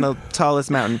 Shout it from the tallest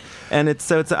mountain. And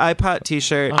it's an iPod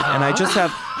T-shirt, and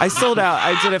I sold out.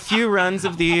 I did a few runs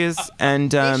of these,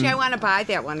 and Actually, I want to buy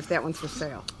that one if that one's for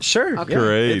sale. sure, Okay. yeah,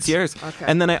 Great. it's yours. Okay.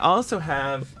 And then I also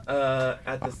have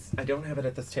at this. I don't have it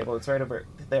at this table. It's right over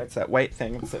there. It's that white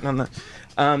thing. It's sitting on the.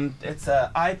 It's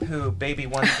a iPoo baby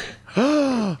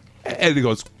onesie. And he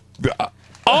goes,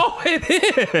 "Oh, it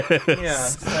is! Yeah.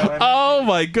 So Oh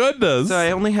my goodness!" So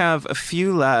I only have a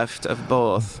few left of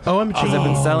both. OMG. Because I've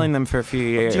been selling them for a few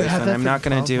years, Do you have and that I'm for not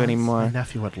going to 12 do months? any My more.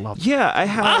 nephew would love. Yeah, I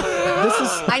have.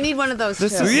 I need one of those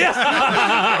This too. is-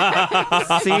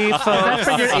 See, That's folks,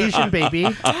 for your Asian baby.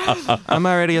 I'm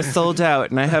already a sold out,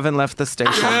 and I haven't left the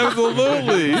station.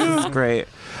 Absolutely. It's great.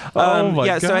 Oh my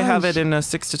yeah, so I have gosh. it in a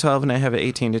 6 to 12, and I have it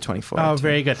 18 to 24. Oh, too.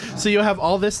 very good. So you have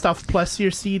all this stuff plus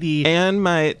your CD. And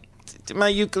my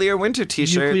Euclid Winter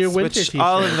T-shirts, Euclid Winter which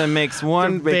all t-shirt. of them makes They're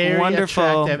one big very wonderful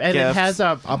attractive. And gift. it has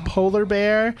a polar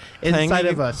bear inside Playing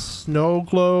of a snow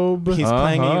globe. He's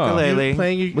playing a Uh-huh.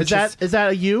 ukulele. Is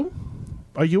that a you?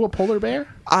 Are you a polar bear?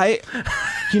 An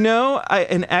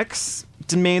ex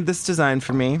made this design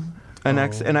for me. An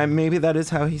ex, and maybe that is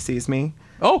how he sees me.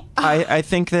 Oh, I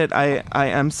think that I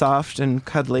am soft and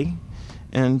cuddly,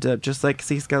 and just like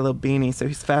he's got a little beanie, so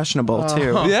he's fashionable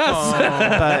too. yes.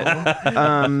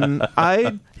 But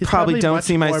I He's probably probably don't much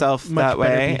see myself much that better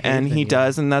way, behaved and than he you.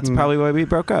 does, and that's probably why we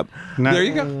broke up. There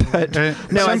you go. No, I think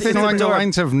something he's along the adorable.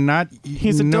 lines of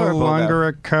He's no adorable, longer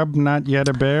a cub, not yet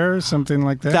a bear, something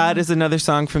like that. That is another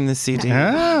song from the CD.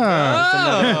 Ah.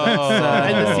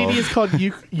 And the CD is called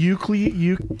Euclid.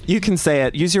 You can say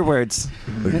it. Use your words.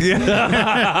 You don't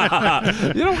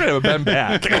have a Ben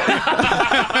back.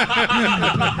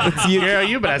 Girl,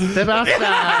 you better step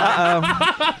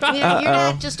outside. You're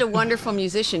not just a wonderful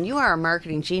musician. You are a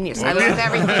marketing genius. I love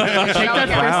everything. in your show that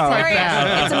here. first step Serious.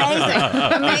 back. It's amazing.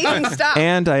 Amazing stuff.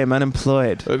 And I am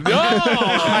unemployed. No.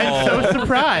 I'm so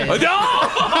surprised. No.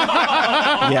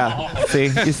 Yeah. See?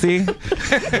 You see?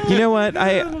 You know what?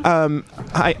 I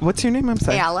what's your name? I'm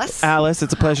sorry. Alice. Alice,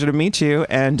 it's a pleasure to meet you,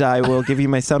 and I will give you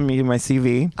my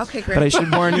CV. Okay, great. But I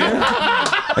should warn you.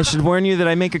 I should warn you that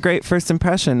I make a great first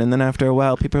impression, and then after a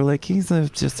while, people are like, "He's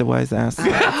just a wise ass.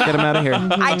 Let's get him out of here."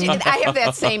 I have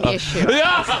that same issue.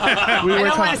 I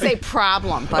don't want to say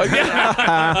problem, but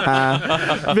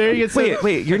Very good. So,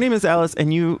 Wait. Your name is Alice,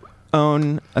 and you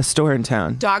own a store in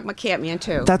town. Dogma Catman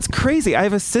too. That's crazy. I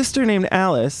have a sister named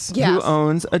Alice Yes. who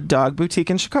owns a dog boutique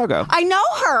in Chicago. I know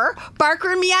her,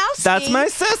 Barker and Meowski. That's my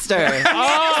sister.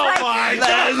 Oh my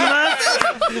God!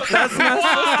 That's my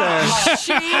sister.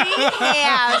 She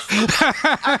has.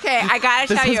 Okay, I gotta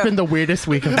This tell has you, been the weirdest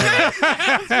week of my life.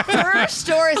 her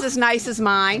store is as nice as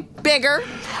mine, bigger,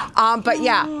 but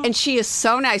yeah, and she is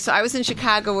so nice. So I was in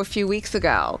Chicago a few weeks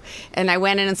ago, and I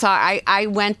went in and saw. I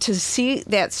went to see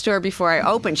that store before I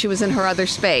opened. She was in her other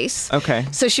space. Okay.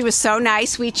 So she was so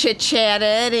nice. We chit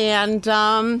chatted, and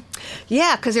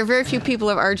yeah, because there are very few people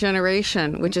of our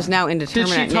generation, which is now Did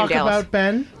indeterminate. she named talk Alice. about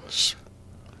Ben?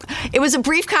 It was a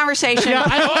brief conversation. They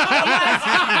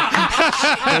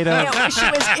don't-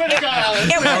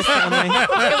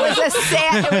 It was a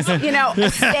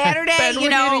Saturday, Ben, we're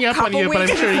getting a up on couple you, but I'm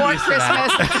weeks sure you're before used to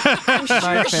that. Christmas. I'm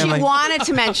sure she family. wanted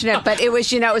to mention it, but it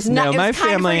was, it was not. No, it my was kind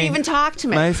of her family to even talk to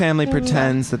me. My family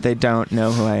pretends that they don't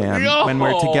know who I am when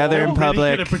we're together in Really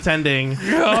public. good at pretending.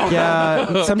 Yeah,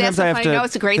 sometimes That's I have funny. to. No,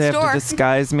 it's a great they have store. to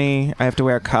disguise me. I have to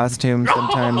wear a costume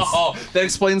sometimes. Oh, that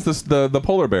explains the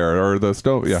polar bear or the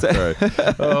stove. Yeah, right.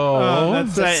 Oh,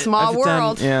 That's right. Small I've done-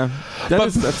 world. yeah,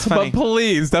 that's funny. But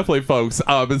please, definitely, folks,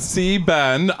 see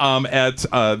Ben at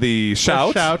the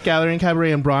Shout. Shout, Gallery and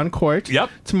Cabaret in Braun Court. Yep.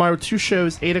 Tomorrow, 2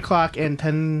 shows, 8 o'clock and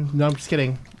 10. No, I'm just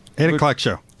kidding. 8 o'clock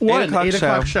show. 1 o'clock 8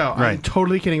 o'clock show. show. I'm Right.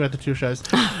 totally kidding about the 2 shows.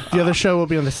 The other show will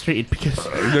be on the street because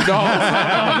No.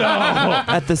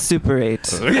 At the Super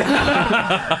 8,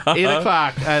 8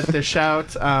 o'clock at the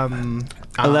Shout.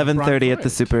 11:30 at the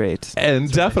Super 8.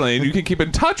 And definitely, you can keep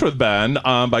in touch with Ben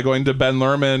by going to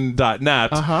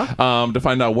benlerman.net to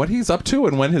find out what he's up to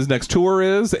and when his next tour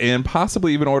is, and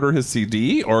possibly even order his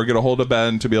CD or get a hold of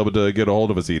Ben to be able to get a hold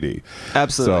of a CD.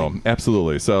 Absolutely. So,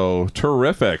 absolutely. So,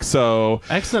 terrific. So,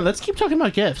 Excellent. Let's keep talking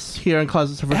about gifts here in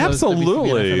Closets for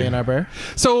Absolutely. WCBN Ann Arbor.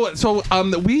 So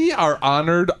we are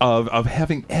honored of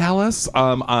having Alice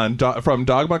from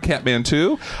Dogma Catman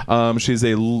 2. She's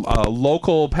a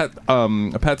local pet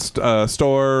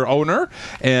store owner,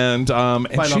 and she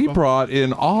local. brought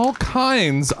in all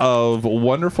kinds of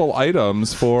wonderful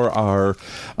items for our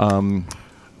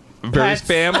various Pets.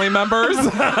 family members.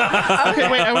 Okay,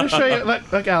 wait. I want to show you.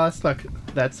 Look, Alice. Look.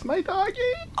 That's my doggy.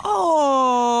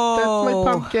 Oh. That's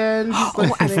my pumpkin.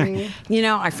 He's listening.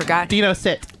 I forgot. Dino,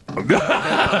 sit. What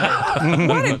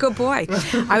a good boy.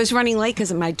 I was running late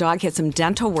because my dog had some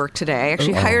dental work today. I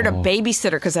actually hired a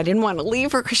babysitter because I didn't want to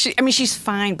leave her. She's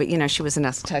fine, but, she was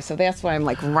anesthetized. So that's why I'm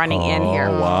running in here.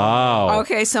 Wow.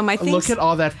 Okay, so my things. Look at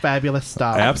all that fabulous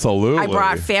stuff. Absolutely. I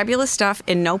brought fabulous stuff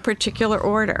in no particular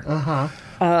order.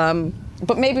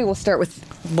 But maybe we'll start with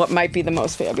what might be the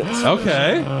most fabulous.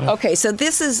 Okay. Okay, so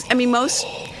this is,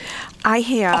 I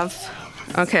have,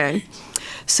 okay.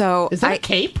 So Is that a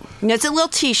cape? No, it's a little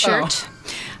T-shirt.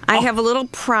 I have a little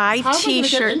Pride How am I gonna get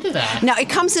T-shirt. into that? Now, it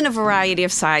comes in a variety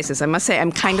of sizes. I must say,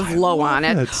 I'm kind of low on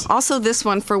it. it. Also, this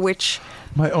one for which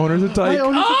My owner's a My dyke.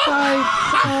 owner's a type.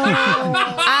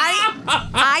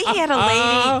 I had a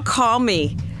lady call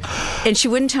me, and she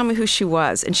wouldn't tell me who she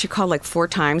was, and she called like 4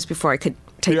 times before I could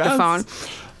take the Yes. phone.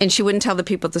 And she wouldn't tell the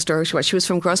people at the store who she was. She was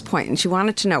from Grosse Pointe, and she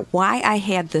wanted to know why I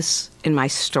had this in my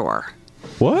store.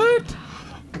 What?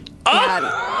 And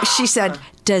she said,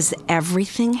 "Does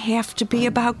everything have to be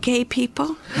about gay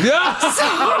people?" Yeah.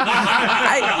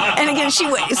 And again,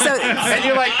 And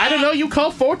you're like, I don't know. You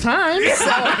called 4 times.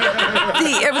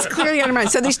 it was clearly on her mind.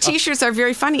 So these T-shirts are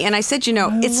very funny. And I said,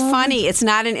 it's funny. It's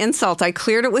not an insult. I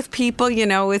cleared it with people.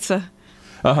 It's a...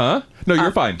 No,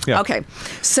 you're fine. Yeah. Okay.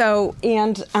 So,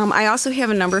 and I also have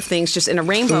a number of things just in a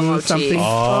rainbow motif. something.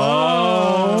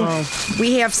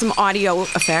 We have some audio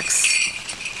effects.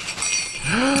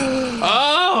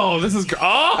 Oh, this is.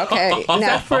 Okay. Is Now,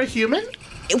 that for a human?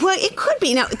 well, it could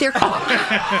be. Now, they're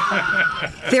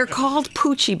called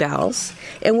Poochie Bells.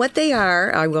 And what they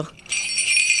are, I will...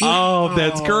 Oh,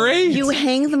 that's great. You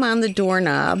hang them on the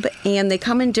doorknob, and they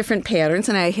come in different patterns.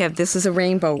 And this is a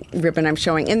rainbow ribbon I'm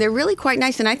showing. And they're really quite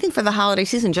nice. And I think for the holiday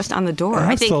season, just on the door.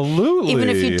 Absolutely. I think even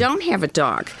if you don't have a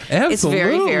dog, it's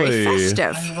very, very Absolutely.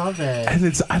 festive. I love it.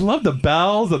 And I love the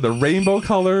bells and the rainbow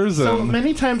colors. So And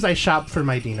many times I shop for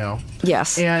my Dino.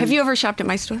 Yes. And- Have you ever shopped at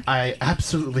my store? I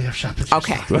absolutely have shopped at your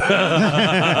Okay. store.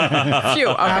 Phew.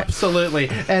 Okay. Absolutely.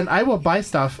 And I will buy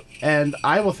stuff, and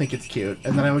I will think it's cute.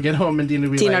 And then I will get home, and Dino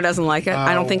will be Dino like, doesn't like it?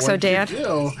 I don't think so, "What'd you Dad."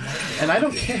 do?" And I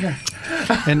don't care.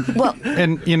 And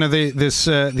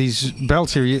these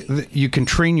belts here, you can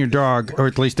train your dog, or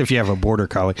at least if you have a border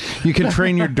collie, you can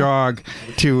train your dog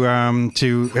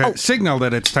to signal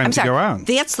that it's time to go out.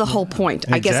 That's the whole point.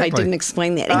 I guess I didn't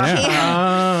explain that.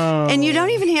 And you don't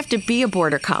even have to be a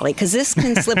border collie because this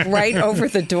can slip right over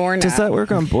the doorknob. Does that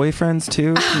work on boyfriends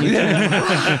too?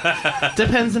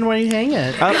 Depends on where you hang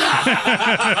it. What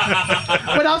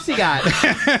else you got?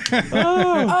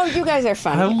 Oh, you guys are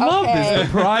funny. I love this.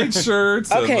 The pride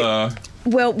shirts. Okay. And,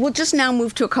 Well, we'll just now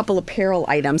move to a couple apparel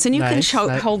items, and you can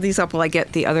hold these up while I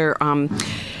get the other.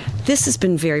 This has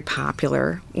been very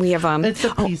popular. We have. It's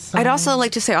a peace sign. I'd also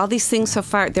like to say all these things so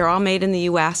far, they're all made in the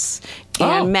U.S.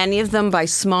 and many of them by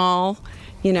small,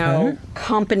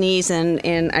 companies,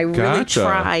 and I really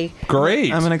try.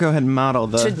 Great. I'm going to go ahead and model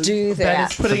to do Ben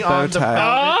that. is putting The on bow the tie.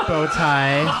 velvet bow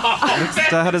tie.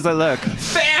 How does that look?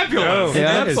 Fabulous.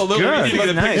 Yeah, Absolutely. good. We need to get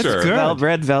a Nice. picture. It's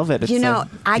red velvet. It's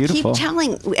I beautiful. keep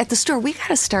telling at the store we got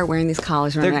to start wearing these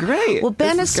collars. They're great. Well,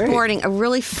 Ben This is is great. sporting a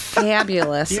really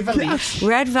fabulous You have a leash?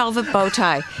 red velvet bow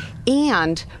tie.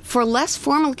 And for less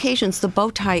formal occasions, the bow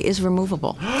tie is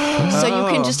removable, so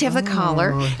you can just have the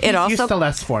collar. It Used to also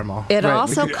less formal.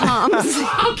 also comes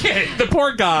Okay, the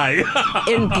poor guy.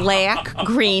 in black,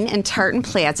 green, and tartan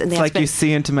plaids, and It's that's like been you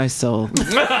see into my soul.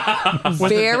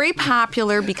 very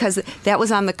popular because that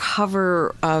was on the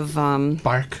cover of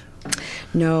Bark.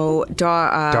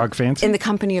 Dog Fancy? in the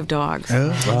Company of Dogs.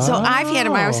 So I've had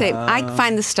them. I always say I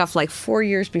find this stuff like 4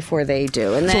 years before they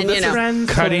do, and then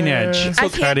Cutting edge.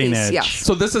 I've had Cutting these, edge. yeah.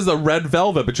 So this is a red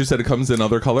velvet, but you said it comes in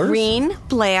other colors? Green,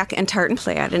 black, and tartan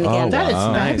plaid, and again. That is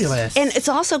Wow. fabulous. And it's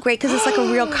also great because it's like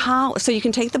a real collar. So you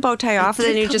can take the bow tie off, and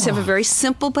then you just have a very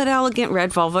simple but elegant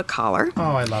red velvet collar. Oh,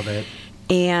 I love it.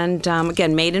 And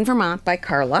again, made in Vermont by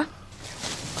Carla.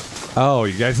 Oh,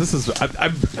 you guys, this is...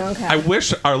 I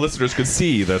wish our listeners could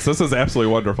see this. This is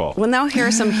absolutely wonderful. Well, now here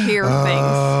are some hair things.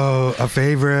 Oh, a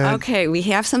favorite. Okay, we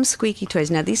have some squeaky toys.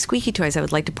 Now, these squeaky toys, I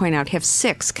would like to point out, have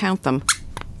 6, count them,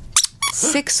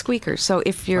 6 squeakers. So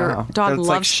if your dog It's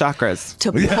loves like chakras.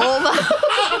 to pull the...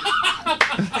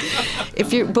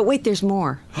 But wait, there's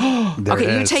more.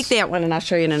 Okay, you take that one and I'll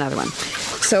show you another one.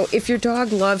 So if your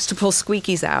dog loves to pull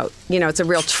squeakies out, it's a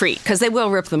real treat because they will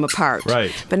rip them apart.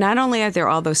 Right. But not only are there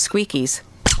all those squeakies,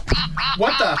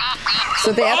 What the?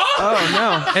 so that's... Oh,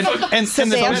 no. And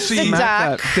the that's the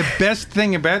duck. The best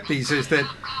thing about these is that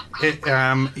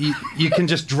you can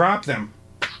just drop them,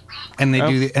 and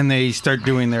they start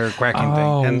doing their quacking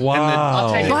thing. And,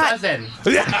 I'll take a But- dozen.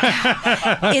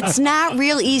 It's not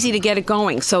real easy to get it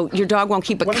going, so your dog won't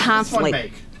keep it What does this one constantly.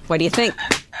 make? What do you think?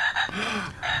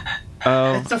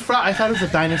 It's a frog. I thought it was a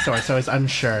dinosaur, so I was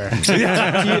unsure. Do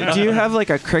you have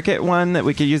like a cricket one that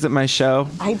we could use at my show?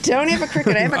 I don't have a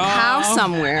cricket. I have a cow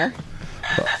somewhere.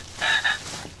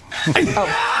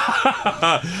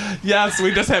 Yes,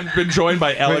 we just have been joined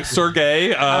by Alex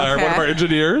Sergey, one of our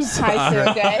engineers. Hi,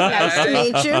 Sergey. Nice to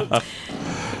meet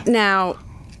you. Now,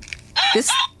 this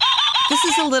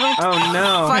is a little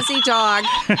fuzzy dog.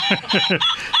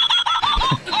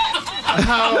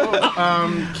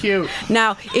 How cute.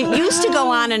 Now, it used to go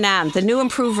on and on. The new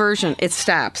improved version, it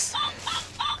stops.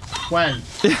 When?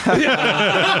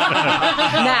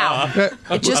 Now,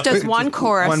 it just does one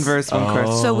chorus. One verse, one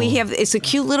chorus. So it's a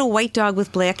cute little white dog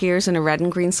with black ears and a red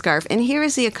and green scarf. And here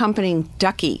is the accompanying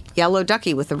ducky, yellow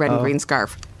ducky with a red and green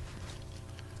scarf.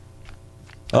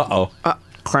 Uh-oh.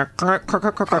 Crack, crack, crack,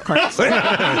 crack, crack, crack.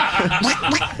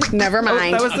 Never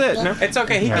mind. That was it. No? It's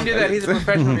okay. He can do that. He's a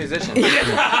professional musician.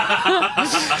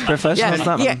 Professional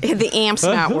something. the amp's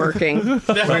not working.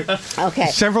 Okay.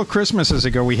 several Christmases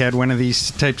ago, we had one of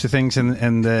these types of things,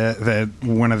 and the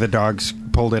one of the dogs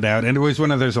pulled it out, and it was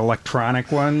one of those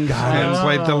electronic ones, and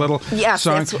played the little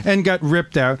song, and got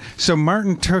ripped out. So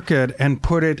Martin took it and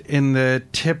put it in the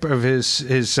tip of his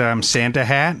Santa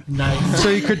hat, Nice. so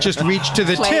he could just reach to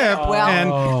the Play tip it well.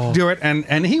 and do it,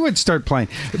 and he would start playing.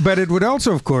 But it would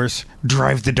also, of course,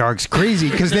 drive the dogs crazy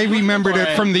because they remembered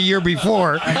it from the year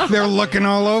before. They're looking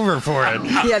all over for it.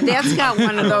 Yeah, that's got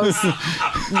one of those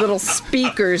little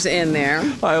speakers in there.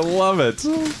 I love it.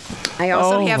 I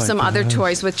also have some other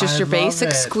toys with just I your love basic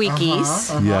it.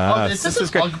 squeakies. Yes. This This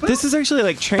is great. This is actually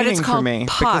like training for called me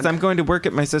Pug. because I'm going to work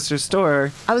at my sister's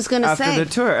store. I was going to After say. the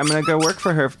tour, I'm going to go work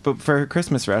for her for her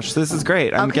Christmas rush. This is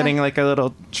great. I'm Okay. getting like a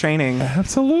little training.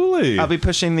 Absolutely. I'll be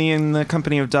pushing in the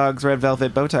Company of Dogs red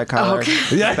velvet bow tie collar. Okay.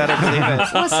 Yeah. Better believe it.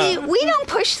 Well, see, we don't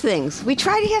push things. We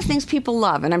try to have things people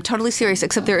love, and I'm totally serious.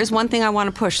 Except there is one thing I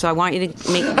want to push, so I want you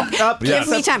to give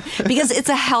me time because it's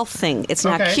a health thing. It's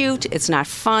not Okay. cute, it's not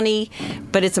funny,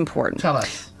 but it's important. Tell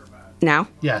us. Now?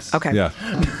 Yes. Okay. Yeah.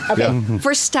 Okay.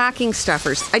 For stocking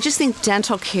stuffers, I just think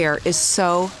dental care is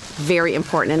so very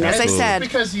important. And as I said,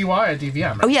 because you are a DVM.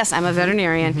 Right? oh yes, I'm a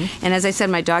veterinarian. And as I said,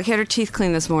 my dog had her teeth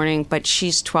cleaned this morning, but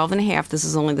she's 12 and a half. This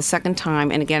is only the second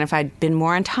time. And again, if I'd been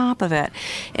more on top of it,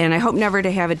 and I hope never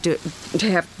to have to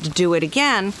do it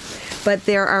again, but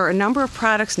there are a number of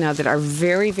products now that are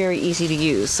very, very easy to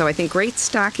use. So I think great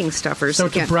stocking stuffers. So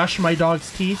again, to brush my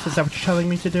dog's teeth, is that what you're telling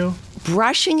me to do?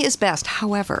 brushing is best.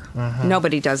 However,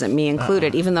 nobody does it, me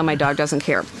included, even though my dog doesn't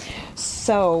care.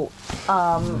 So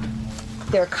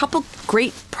there are a couple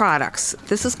great products.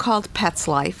 This is called Pet's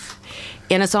Life,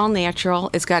 and it's all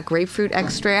natural. It's got grapefruit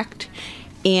extract,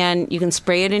 and you can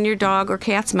spray it in your dog or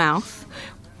cat's mouth.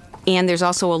 And there's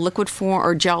also a liquid form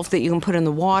or gel that you can put in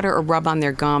the water or rub on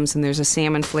their gums, and there's a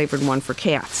salmon flavored one for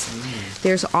cats.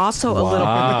 There's also a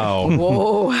Wow.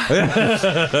 little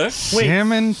whoa.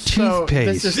 Salmon So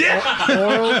toothpaste. this is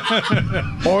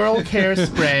oral care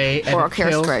spray and Oral it care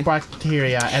kills spray.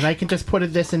 bacteria, and I can just put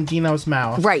this in Dino's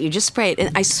mouth. Right, you just spray it.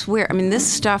 And I swear, I mean,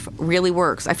 this stuff really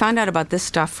works. I found out about this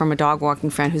stuff from a dog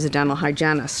walking friend who's a dental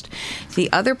hygienist.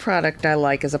 The other product I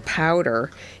like is a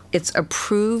powder. It's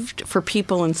approved for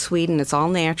people in Sweden. It's all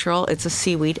natural. It's a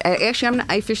seaweed. Actually,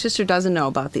 if your sister doesn't know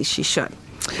about these, she should.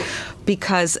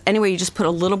 Because, anyway, you just put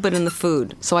a little bit in the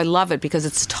food. So I love it because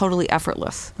it's totally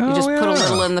effortless. You just put a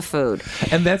little in the food.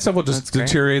 And that stuff will just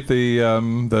deteriorate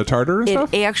the tartar and It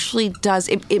stuff? actually does.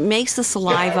 It makes the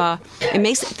saliva, it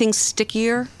makes things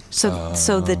stickier. So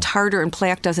the tartar and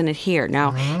plaque doesn't adhere.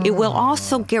 Now, it will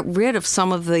also get rid of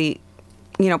some of the,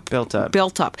 Built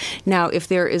up. Now, if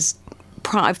there's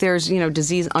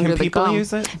disease under the people gum,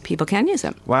 use it? people can use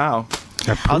it. Wow.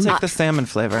 I'll take the salmon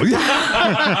flavor. There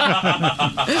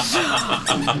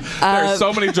are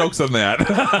so many jokes on that.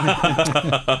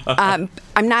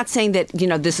 I'm not saying that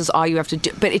this is all you have to do,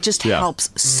 but it just Yeah.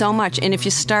 helps so much. And if you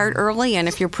start early, and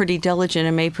if you're pretty diligent,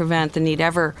 it may prevent the need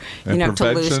ever, And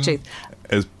to lose teeth.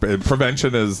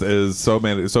 Prevention is so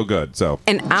good. So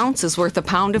An ounce is worth a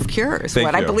pound of cure, is thank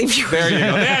what you. I believe you. There you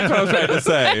go. That's what I was trying to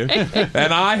say.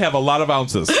 And I have a lot of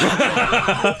ounces.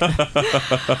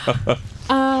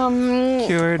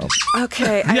 Cured.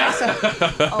 Okay.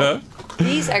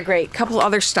 These are great. Couple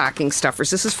other stocking stuffers.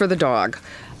 This is for the dog.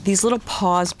 These little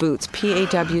paws boots,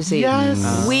 PAWZ.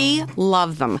 Yes. We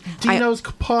love them. Dino's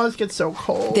paws get so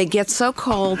cold. They get so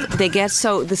cold.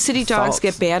 The city dogs Salts,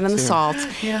 get bad in the too.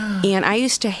 salts. Yeah. And I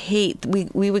used to hate,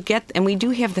 we would get, and we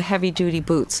do have the heavy duty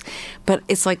boots, but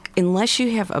it's like, unless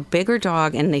you have a bigger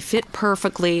dog and they fit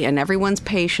perfectly and everyone's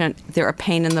patient, they're a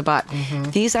pain in the butt.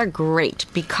 These are great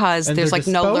because And there's they're like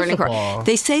no learning curve. disposable.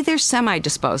 They say they're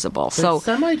semi-disposable. So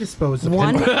semi-disposable.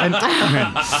 one, and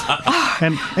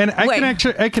I Wait.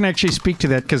 can actually speak to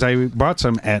that because I bought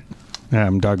some at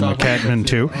Dog McCatman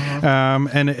too,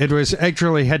 and it was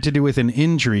actually had to do with an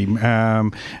injury.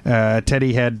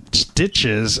 Teddy had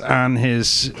stitches on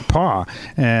his paw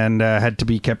and had to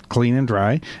be kept clean and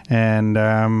dry. And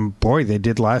boy, they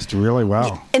did last really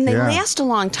well. and they Yeah. last a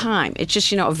long time. It's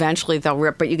just, eventually they'll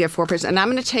rip, but you get 4%. And I'm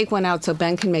going to take one out so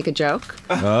Ben can make a joke.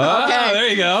 There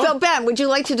you go. So, Ben, would you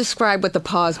like to describe what the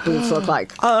paws boots look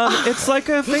like? It's like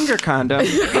a finger condom.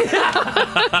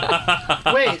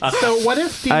 Wait, so what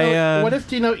if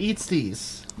Dino eats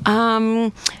these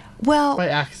Well, by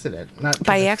accident? Not 'cause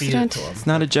By I feed it accident? to him. It's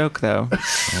not a joke, though.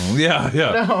 Yeah.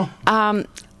 No.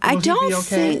 I Will he don't be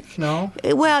okay? think. No.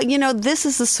 Well, this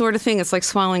is the sort of thing. It's like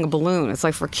swallowing a balloon. It's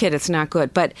like for a kid, it's not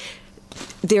good. But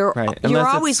Right, you're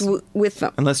unless always it's- with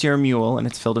them. Unless you're a mule and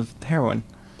it's filled with heroin.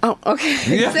 Oh, okay,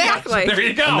 exactly. There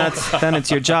you go. And then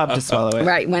it's your job to swallow it.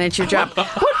 Right, when it's your job.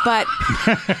 But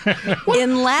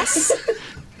unless,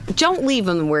 don't leave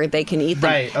them where they can eat them.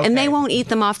 Right, And they okay. won't eat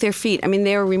them off their feet. I mean,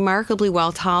 they're remarkably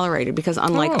well tolerated because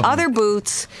unlike other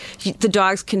boots, the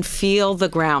dogs can feel the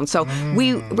ground. So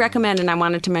we recommend, and I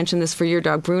wanted to mention this for your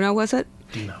dog, Bruno, was it?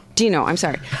 Dino, I'm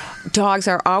sorry. Dogs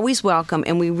are always welcome,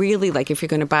 and we really like if you're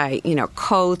going to buy,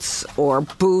 coats or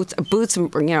boots.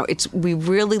 We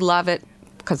really love it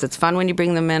because it's fun when you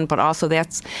bring them in, but also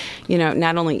that's,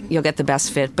 not only you'll get the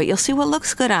best fit, but you'll see what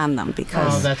looks good on them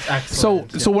because. Oh, that's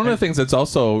excellent. So one of the things that's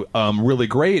also really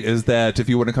great is that if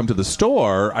you want to come to the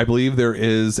store, I believe there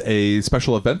is a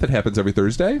special event that happens every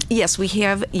Thursday. Yes, we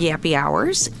have yappy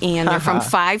hours, and they're from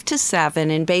 5 to 7,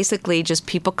 and basically just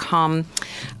people come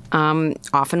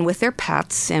often with their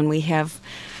pets, and we have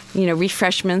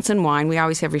refreshments and wine. We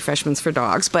always have refreshments for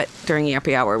dogs, but during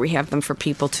happy hour we have them for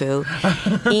people too.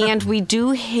 And we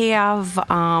do have,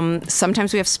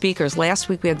 sometimes we have speakers. Last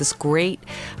week we had this great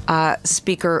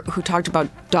speaker who talked about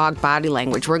dog body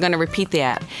language. We're going to repeat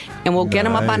that. And we'll get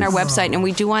them up on our website. And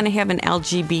we do want to have an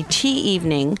LGBT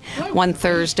evening one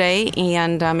Thursday.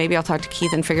 And maybe I'll talk to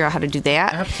Keith and figure out how to do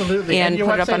that. Absolutely. And your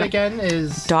put it website up on again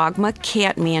is? Dogma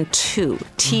Catman 2,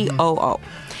 TOO.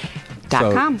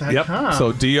 .com. Yep.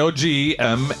 So DOGMACAT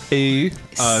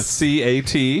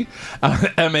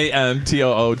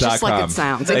Just like it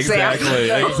sounds. Exactly.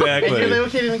 And Exactly. you're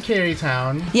located in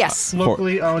Carytown. Yes.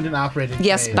 Locally owned and operated.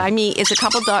 Yes, trade. by me. It's a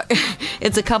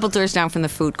couple doors down from the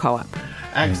food co-op.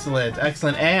 Excellent.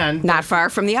 And Not far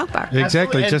from the Outback.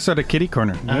 Exactly, And- just at a kitty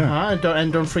corner. Yeah.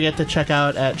 And don't forget to check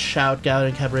out at Shout Gallery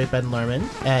and Cabaret Ben Lurman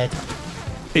at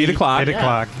 8 o'clock. 8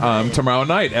 o'clock. Tomorrow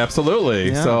night. Absolutely.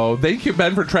 Yeah. So thank you,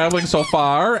 Ben, for traveling so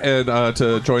far and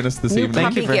to join us this evening.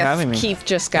 Thank you for gift having me. Keith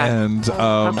just got. And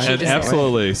cute is it?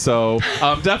 absolutely. So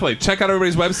definitely check out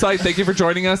everybody's website. Thank you for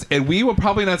joining us. And we will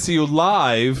probably not see you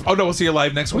live. Oh, no, we'll see you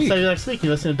live next We'll week. see you next week. You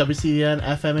listen to WCBN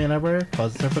FM Ann Arbor.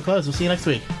 Closets are for close. We'll see you next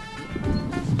week.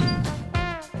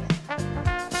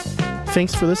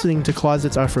 Thanks for listening to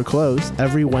Closets Are for Clothes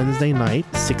every Wednesday night,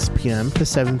 6 p.m. to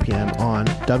 7 p.m. on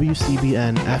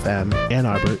WCBN FM Ann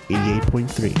Arbor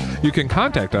 88.3. You can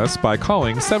contact us by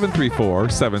calling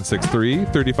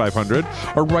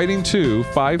 734-763-3500 or writing to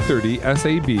 530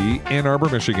 SAB, Ann Arbor,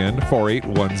 Michigan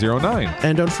 48109.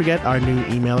 And don't forget our new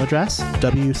email address,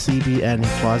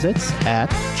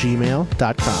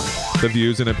 WCBNclosets@gmail.com. The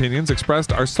views and opinions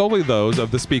expressed are solely those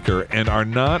of the speaker and are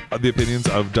not the opinions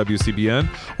of WCBN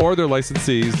or their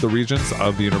licensees, the Regents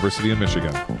of the University of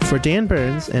Michigan. For Dan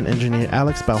Burns and engineer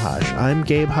Alex Belhaj, I'm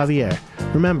Gabe Javier.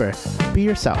 Remember, be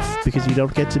yourself because you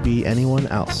don't get to be anyone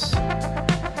else.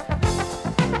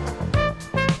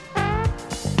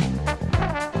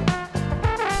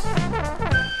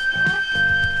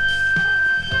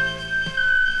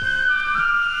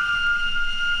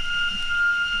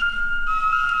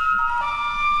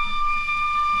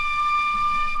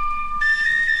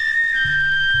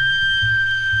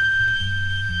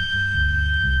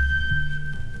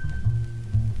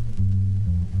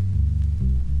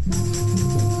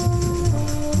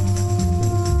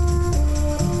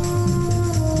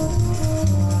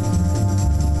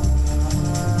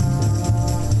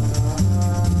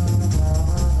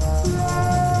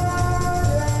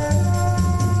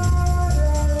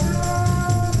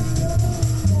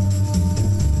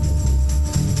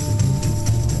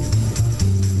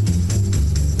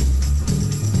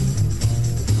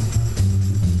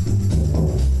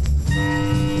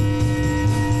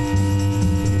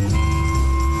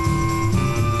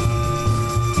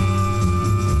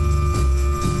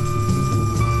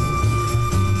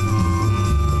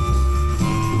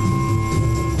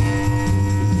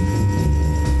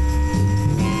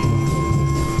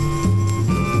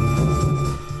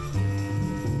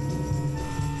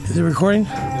 Is it recording?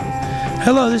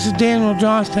 Hello, this is Daniel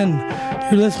Johnston.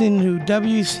 You're listening to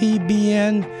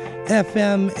WCBN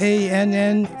FM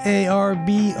ANNARBOR.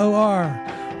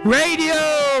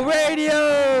 Radio,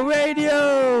 radio,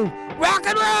 radio, rock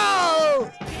and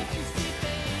roll!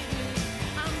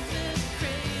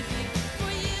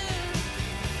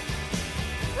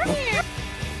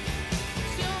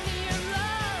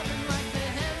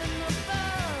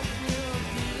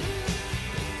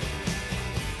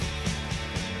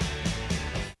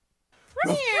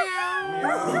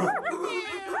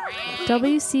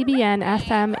 WCBN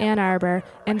FM Ann Arbor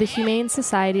and the Humane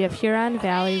Society of Huron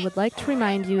Valley would like to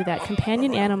remind you that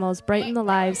companion animals brighten the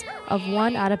lives of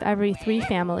 1 out of every 3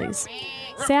 families.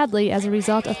 Sadly, as a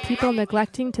result of people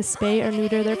neglecting to spay or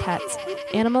neuter their pets,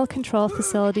 animal control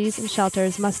facilities and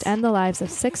shelters must end the lives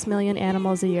of 6 million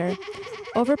animals a year.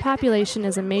 Overpopulation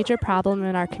is a major problem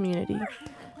in our community.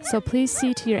 So please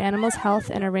see to your animal's health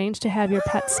and arrange to have your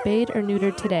pet spayed or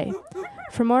neutered today.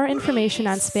 For more information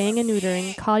on spaying and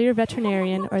neutering, call your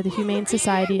veterinarian or the Humane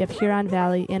Society of Huron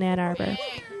Valley in Ann Arbor.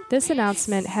 This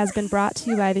announcement has been brought to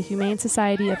you by the Humane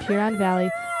Society of Huron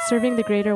Valley, serving the greater